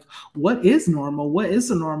about, like, what is normal? What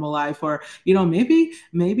is a normal life? Or, maybe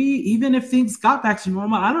even if things got back to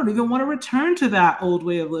normal, I don't even want to return to that old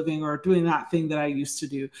way of living or doing that thing that I used to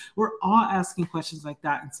do. We're all asking questions like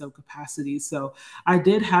that in some capacity. So I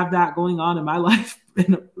did have that going on in my life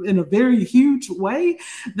in a very huge way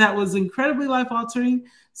that was incredibly life-altering.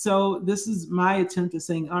 So this is my attempt at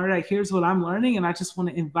saying, all right, here's what I'm learning. And I just want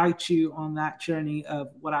to invite you on that journey of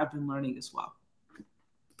what I've been learning as well.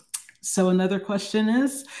 So another question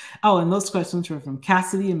is, and those questions were from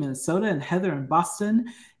Cassidy in Minnesota, and Heather in Boston,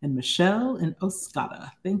 and Michelle in Oscoda.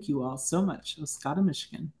 Thank you all so much. Oscoda,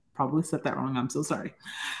 Michigan. Probably said that wrong. I'm so sorry.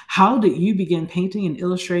 How did you begin painting and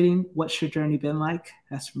illustrating? What's your journey been like?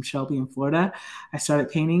 That's from Shelby in Florida. I started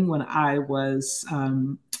painting when I was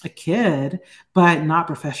a kid, but not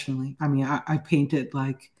professionally. I mean, I painted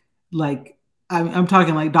like I'm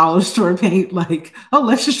talking like dollar store paint, like,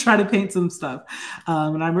 let's just try to paint some stuff.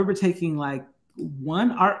 And I remember taking like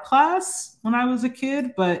one art class when I was a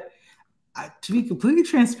kid, but to be completely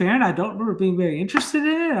transparent, I don't remember being very interested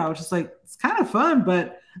in it. I was just like, it's kind of fun,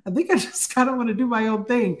 but I think I just kind of want to do my own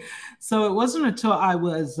thing. So it wasn't until I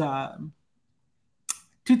was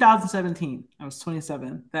 2017, I was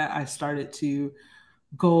 27, that I started to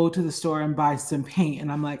go to the store and buy some paint.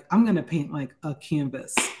 And I'm like, I'm going to paint like a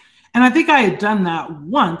canvas. And I think I had done that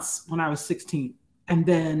once when I was 16, and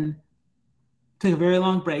then took a very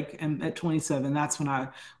long break. And at 27, that's when I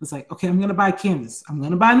was like, okay, I'm going to buy a canvas. I'm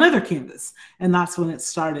going to buy another canvas. And that's when it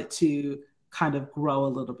started to kind of grow a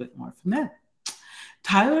little bit more from there.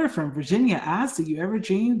 Tyler from Virginia asks, did you ever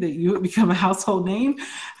dream that you would become a household name?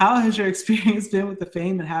 How has your experience been with the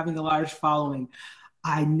fame and having a large following?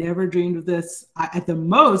 I never dreamed of this. At the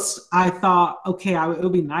most, I thought, okay, it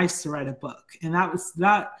would be nice to write a book. And that was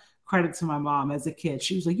not credit to my mom as a kid.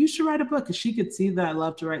 She was like, you should write a book, because she could see that I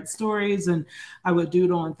love to write stories and I would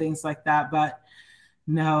doodle and things like that. But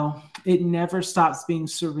no, it never stops being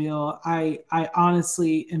surreal. I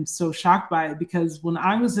honestly am so shocked by it, because when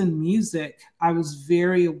I was in music, I was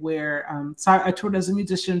very aware. So I toured as a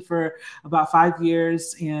musician for about 5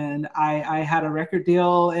 years, and I had a record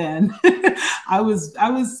deal, and I was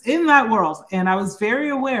in that world, and I was very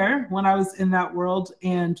aware when I was in that world.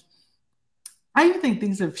 And I even think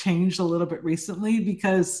things have changed a little bit recently,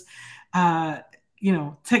 because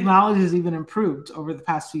technology has even improved over the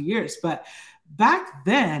past few years. But back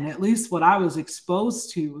then, at least what I was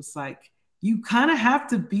exposed to was like, you kind of have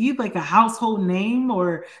to be like a household name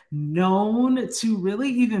or known to really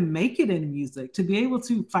even make it in music, to be able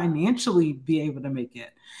to financially be able to make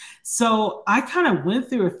it. So I kind of went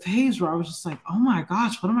through a phase where I was just like, oh my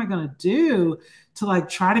gosh, what am I going to do to like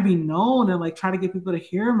try to be known and like try to get people to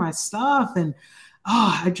hear my stuff? And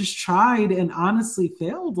I just tried and honestly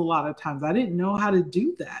failed a lot of times. I didn't know how to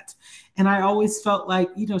do that. And I always felt like,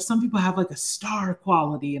 some people have like a star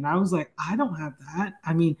quality. And I was like, I don't have that.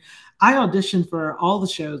 I mean, I auditioned for all the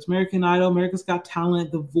shows: American Idol, America's Got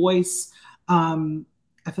Talent, The Voice. I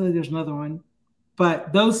feel like there's another one,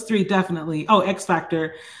 but those three definitely. Oh, X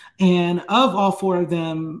Factor. And of all four of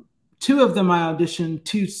them, two of them I auditioned,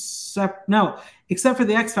 except for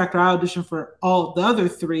the X Factor, I auditioned for all the other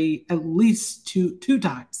three at least two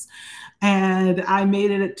times. And I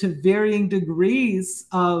made it to varying degrees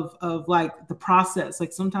of like the process.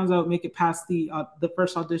 Like sometimes I would make it past the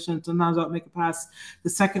first audition. Sometimes I would make it past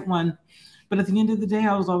the second one. But at the end of the day,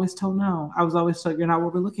 I was always told no. I was always told, you're not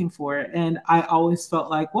what we're looking for. And I always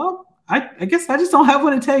felt like, well, I guess I just don't have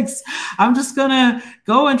what it takes. I'm just going to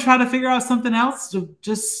go and try to figure out something else, to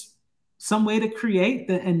just some way to create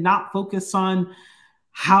and not focus on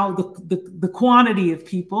how the quantity of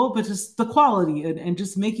people, but just the quality, and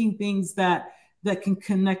just making things that can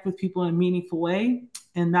connect with people in a meaningful way.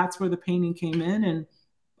 And that's where the painting came in. And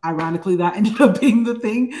ironically, that ended up being the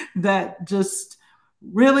thing that just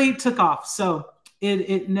really took off. So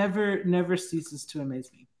it never ceases to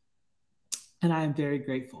amaze me. And I am very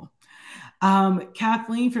grateful.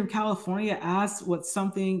 Kathleen from California asks, what's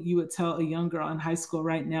something you would tell a young girl in high school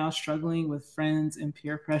right now struggling with friends and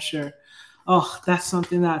peer pressure? Oh, that's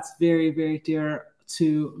something that's very, very dear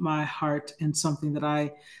to my heart, and something that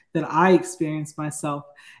I experienced myself.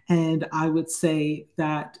 And I would say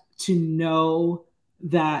that to know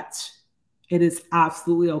that it is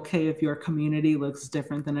absolutely okay if your community looks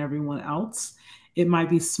different than everyone else. It might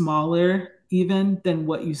be smaller even than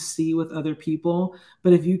what you see with other people.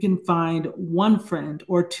 But if you can find one friend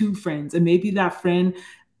or two friends, and maybe that friend,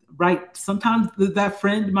 right, sometimes that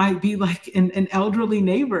friend might be like an elderly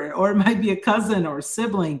neighbor, or it might be a cousin or a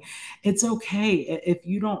sibling. It's okay if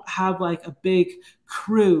you don't have like a big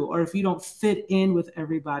crew, or if you don't fit in with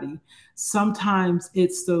everybody. Sometimes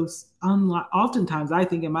it's those oftentimes, I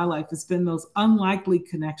think in my life, it's been those unlikely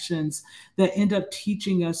connections that end up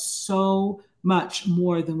teaching us so much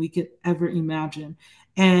more than we could ever imagine.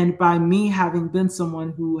 And by me having been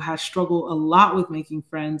someone who has struggled a lot with making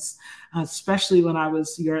friends, especially when I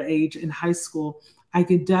was your age in high school, I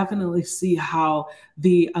could definitely see how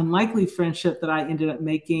the unlikely friendship that I ended up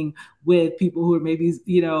making with people who are maybe,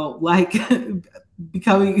 like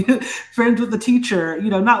becoming friends with a teacher,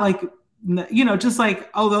 not like, just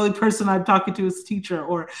like, oh, the only person I'm talking to is a teacher,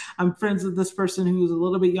 or I'm friends with this person who's a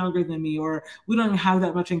little bit younger than me, or we don't even have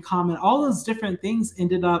that much in common. All those different things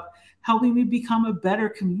ended up helping me become a better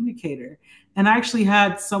communicator. And I actually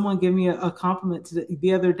had someone give me a compliment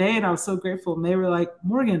the other day, and I was so grateful. And they were like,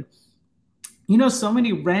 Morgan, so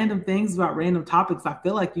many random things about random topics. I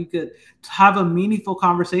feel like you could have a meaningful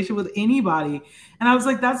conversation with anybody. And I was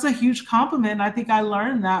like, that's a huge compliment. And I think I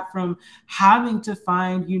learned that from having to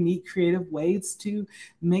find unique, creative ways to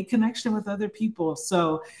make connection with other people.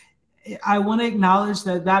 So I want to acknowledge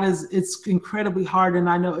that it's incredibly hard. And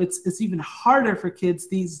I know it's even harder for kids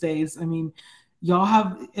these days. I mean, y'all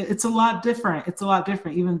have, it's a lot different. It's a lot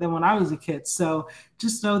different even than when I was a kid. So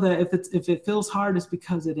just know that if it feels hard, it's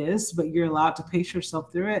because it is, but you're allowed to pace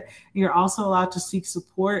yourself through it. You're also allowed to seek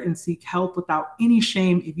support and seek help without any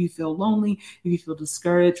shame. If you feel lonely, if you feel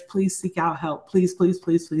discouraged, please seek out help. Please, please,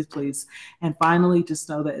 please, please, please. And finally, just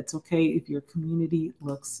know that it's okay if your community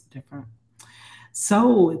looks different.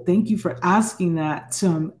 So thank you for asking that.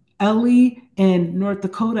 Ellie in North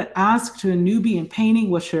Dakota asked, to a newbie in painting,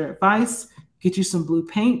 what's your advice? Get you some blue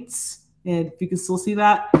paints, and if you can still see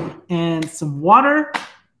that, and some water,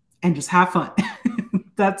 and just have fun.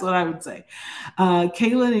 That's what I would say.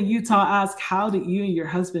 Kaylin in Utah asked, how did you and your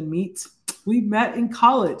husband meet? We met in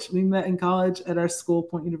college. We met in college at our school,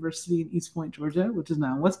 Point University in East Point, Georgia, which is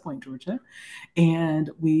now West Point, Georgia.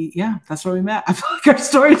 And that's where we met. I feel like our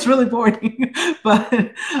story is really boring, but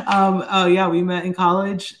we met in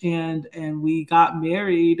college, and we got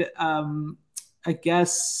married, I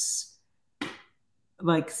guess,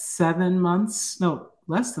 like 7 months, no,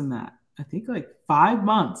 less than that. I think like 5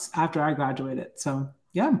 months after I graduated. So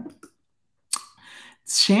yeah.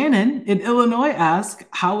 Shannon in Illinois asked,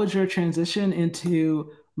 how was your transition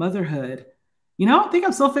into motherhood? I think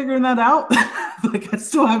I'm still figuring that out. Like I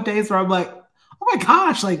still have days where I'm like, oh my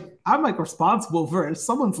gosh, like I'm like responsible for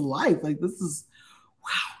someone's life. Like this is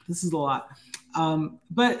a lot.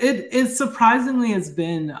 But it surprisingly has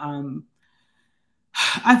been,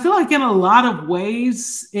 I feel like in a lot of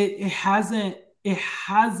ways, it hasn't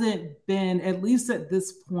been, at least at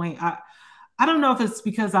this point. I don't know if it's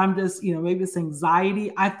because I'm just, maybe it's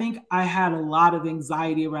anxiety. I think I had a lot of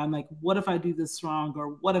anxiety around like, what if I do this wrong, or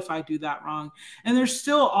what if I do that wrong? And there's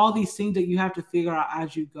still all these things that you have to figure out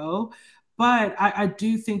as you go. But I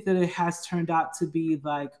do think that it has turned out to be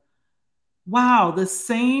like, wow, the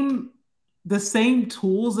same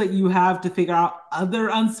tools that you have to figure out other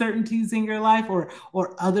uncertainties in your life or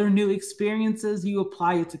other new experiences, you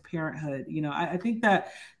apply it to parenthood. I think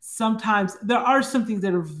that sometimes there are some things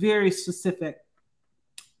that are very specific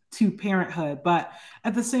to parenthood, but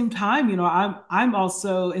at the same time, I'm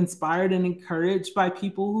also inspired and encouraged by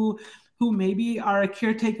people who maybe are a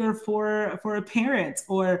caretaker for a parent,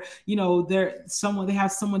 or they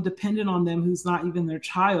have someone dependent on them who's not even their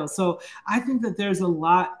child. So I think that there's a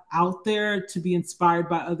lot out there to be inspired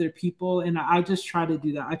by other people, and I just try to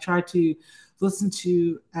do that. I try to listen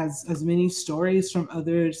to as many stories from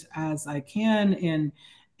others as I can,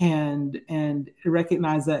 and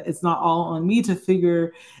recognize that it's not all on me to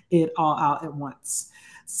figure it all out at once.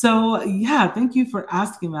 So yeah, thank you for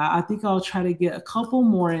asking that. I think I'll try to get a couple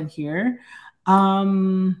more in here.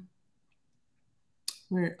 I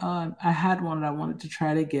had one that I wanted to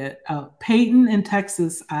try to get. Peyton in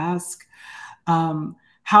Texas asked,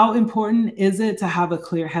 how important is it to have a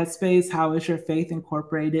clear headspace? How is your faith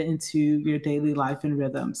incorporated into your daily life and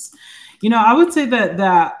rhythms? I would say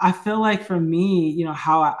that I feel like for me,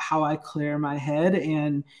 how I clear my head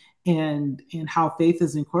and how faith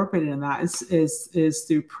is incorporated in that is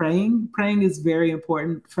through praying. Praying is very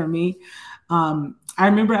important for me. I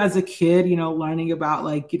remember as a kid, learning about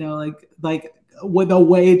like with a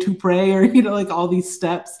way to pray, or like all these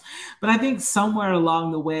steps. But I think somewhere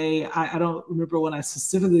along the way, I don't remember when I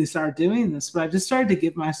specifically started doing this, but I just started to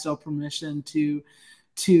give myself permission to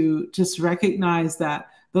just recognize that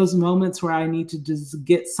those moments where I need to just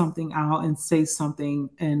get something out and say something,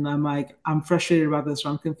 and I'm like, I'm frustrated about this, or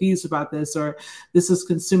I'm confused about this, or this is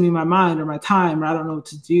consuming my mind or my time, or I don't know what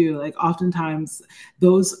to do. Like oftentimes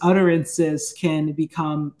those utterances can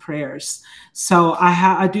become prayers. So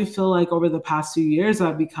I do feel like over the past few years,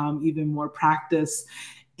 I've become even more practiced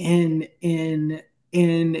in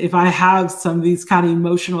if I have some of these kind of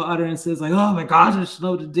emotional utterances, like, oh my gosh, I should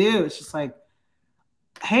know what to do. It's just like,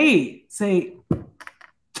 hey,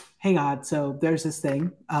 hey God, so there's this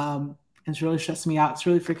thing. And it's really stressing me out. It's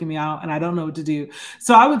really freaking me out, and I don't know what to do.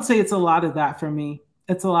 So I would say it's a lot of that for me.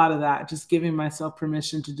 It's a lot of that, just giving myself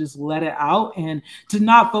permission to just let it out and to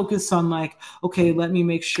not focus on like, okay, let me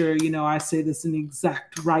make sure, I say this in the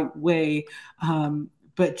exact right way.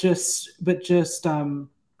 But just kind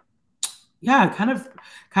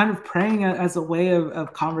of praying as a way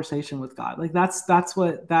of conversation with God. Like that's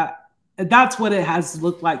what it has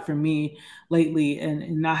looked like for me lately.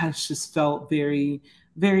 And that has just felt very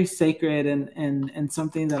very sacred and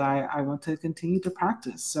something that I want to continue to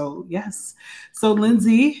practice. So yes. So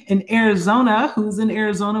Lindsay in Arizona, who's in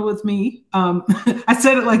Arizona with me, I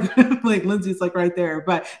said it like like Lindsay's like right there,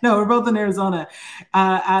 but no, we're both in Arizona.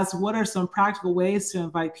 Asks, what are some practical ways to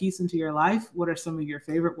invite peace into your life? What are some of your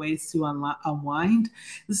favorite ways to unwind?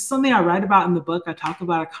 This is something I write about in the book. I talk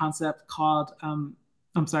about a concept called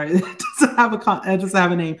I'm sorry, it doesn't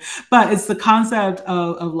have a name, but it's the concept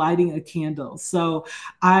of lighting a candle. So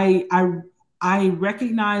I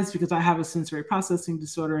recognize, because I have a sensory processing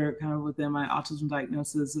disorder kind of within my autism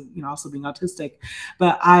diagnosis, also being autistic,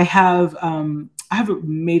 but I have a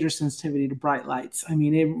major sensitivity to bright lights. I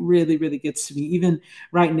mean, it really, really gets to me. Even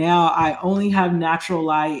right now, I only have natural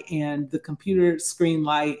light and the computer screen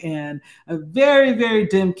light and a very, very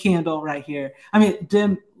dim candle right here. I mean,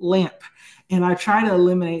 dim lamp. And I try to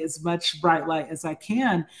eliminate as much bright light as I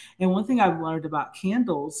can. And one thing I've learned about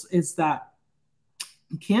candles is that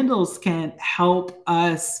candles can help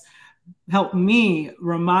me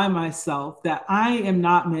remind myself that I am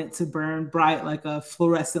not meant to burn bright like a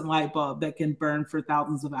fluorescent light bulb that can burn for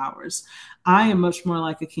thousands of hours. I am much more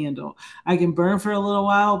like a candle. I can burn for a little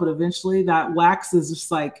while, but eventually that wax is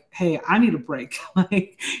just like, hey, I need a break.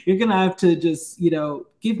 Like, you're going to have to just,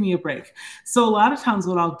 give me a break. So a lot of times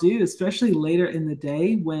what I'll do, especially later in the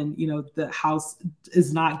day when, the house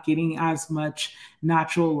is not getting as much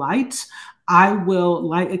natural light, I will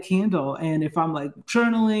light a candle. And if I'm like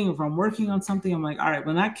journaling, if I'm working on something, I'm like, all right,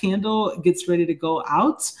 when that candle gets ready to go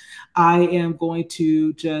out, I am going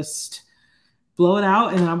to just blow it out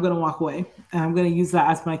and then I'm going to walk away. And I'm going to use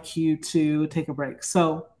that as my cue to take a break.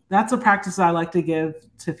 So that's a practice I like to give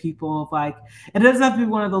to people. Like, it doesn't have to be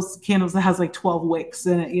one of those candles that has like 12 wicks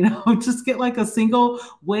in it, just get like a single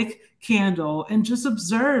wick candle and just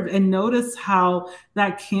observe and notice how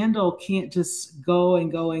that candle can't just go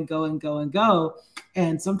and go and go and go and go.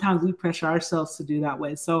 And sometimes we pressure ourselves to do that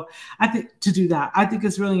way. So I think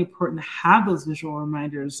it's really important to have those visual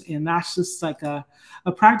reminders. And that's just like a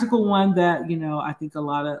practical one that, I think a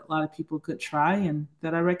lot of people could try and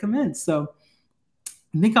that I recommend. So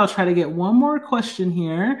I think I'll try to get one more question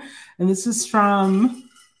here. And this is from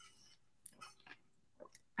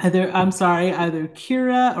either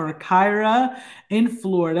Kira or Kyra in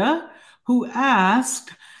Florida, who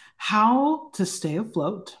asked how to stay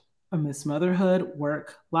afloat amidst motherhood,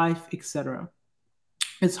 work, life, etc.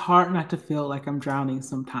 It's hard not to feel like I'm drowning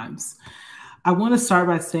sometimes. I want to start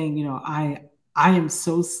by saying, I am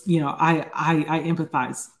so, I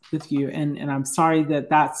empathize with you, and I'm sorry that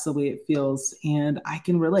that's the way it feels, and I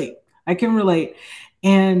can relate.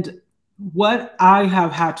 And what I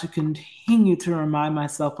have had to continue to remind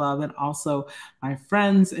myself of, and also my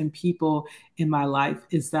friends and people in my life,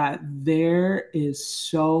 is that there is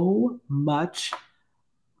so much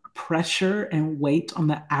pressure and weight on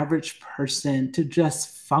the average person to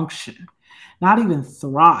just function, not even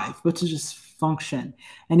thrive, but to just function.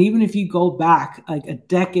 And even if you go back like a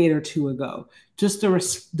decade or two ago, just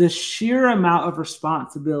the sheer amount of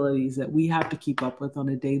responsibilities that we have to keep up with on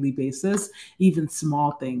a daily basis, even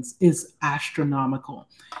small things, is astronomical.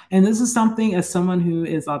 And this is something, as someone who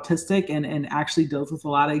is autistic and actually deals with a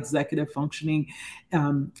lot of executive functioning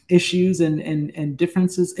issues and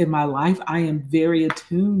differences in my life, I am very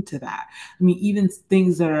attuned to that. I mean, even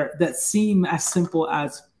things that seem as simple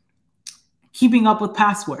as keeping up with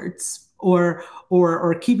passwords or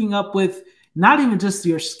keeping up with not even just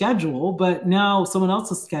your schedule, but now someone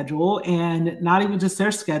else's schedule, and not even just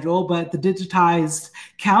their schedule, but the digitized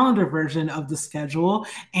calendar version of the schedule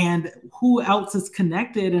and who else is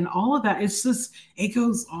connected and all of that. It's just, it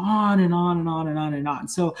goes on and on and on and on and on.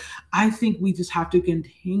 So I think we just have to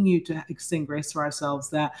continue to extend grace to ourselves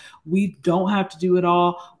that we don't have to do it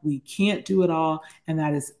all. We can't do it all. And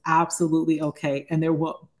that is absolutely okay. And there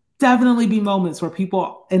will definitely be moments where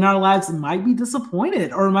people in our lives might be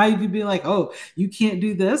disappointed or might be like, oh, you can't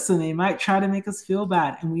do this. And they might try to make us feel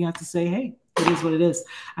bad. And we have to say, hey, it is what it is.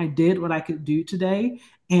 I did what I could do today.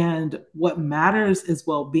 And what matters is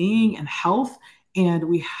well-being and health. And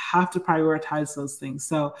we have to prioritize those things.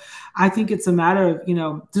 So I think it's a matter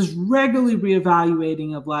of, just regularly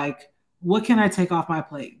reevaluating of like, what can I take off my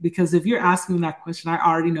plate? Because if you're asking that question, I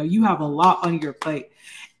already know you have a lot on your plate.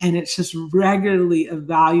 And it's just regularly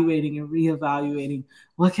evaluating and reevaluating.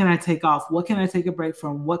 What can I take off? What can I take a break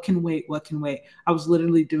from? What can wait? What can wait? I was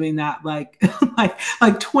literally doing that like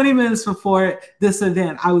 20 minutes before this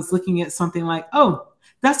event. I was looking at something like, oh,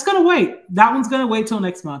 that's going to wait. That one's going to wait till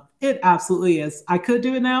next month. It absolutely is. I could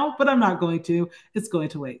do it now, but I'm not going to. It's going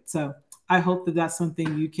to wait. So I hope that that's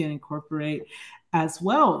something you can incorporate as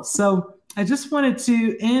well. So I just wanted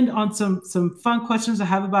to end on some fun questions. I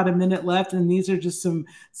have about a minute left, and these are just some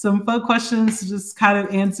fun questions to just kind of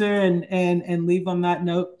answer and leave on that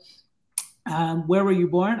note. Where were you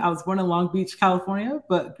born? I was born in Long Beach, California,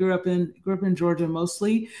 but grew up in Georgia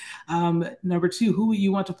mostly. Number 2, who would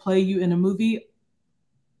you want to play you in a movie?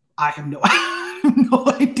 I have no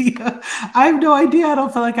idea. I have no idea. I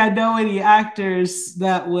don't feel like I know any actors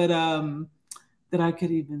that would that I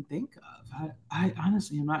could even think of. I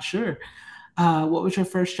honestly am not sure. What was your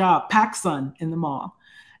first job? PacSun in the mall.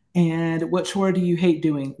 And what chore do you hate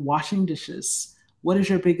doing? Washing dishes. What is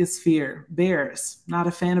your biggest fear? Bears. Not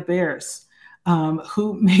a fan of bears.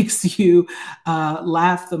 Who makes you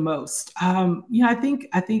laugh the most? I think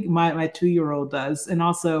my 2-year-old does. And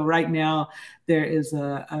also right now there is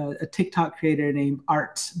a TikTok creator named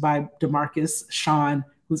Art by DeMarcus Sean,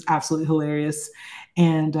 who's absolutely hilarious.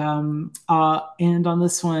 And on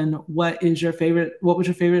this one, what was your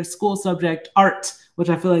favorite school subject? Art, which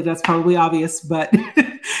I feel like that's probably obvious, but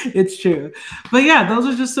it's true. But yeah, those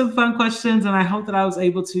are just some fun questions, and I hope that I was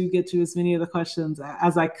able to get to as many of the questions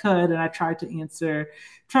as I could, and I tried to answer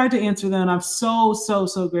them. And I'm so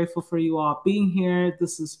grateful for you all being here.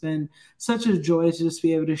 This has been such a joy to just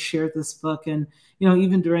be able to share this book. And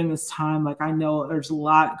even during this time, like, I know there's a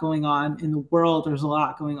lot going on in the world. There's a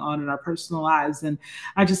lot going on in our personal lives. And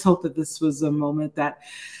I just hope that this was a moment that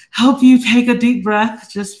helped you take a deep breath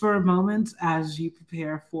just for a moment as you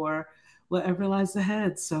prepare for whatever lies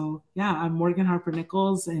ahead. So yeah, I'm Morgan Harper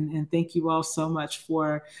Nichols, and thank you all so much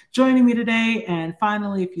for joining me today. And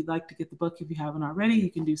finally, if you'd like to get the book, if you haven't already,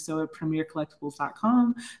 you can do so at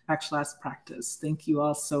premiercollectibles.com/practice. Thank you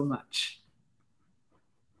all so much.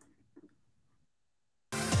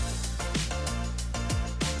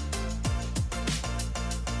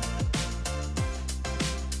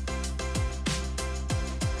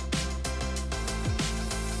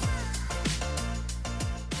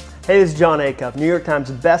 Hey, this is John Acuff, New York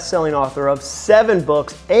Times best-selling author of 7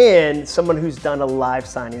 books and someone who's done a live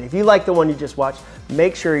signing. If you like the one you just watched,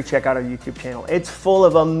 make sure you check out our YouTube channel. It's full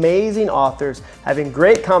of amazing authors having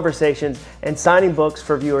great conversations and signing books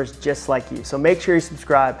for viewers just like you. So make sure you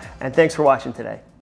subscribe, and thanks for watching today.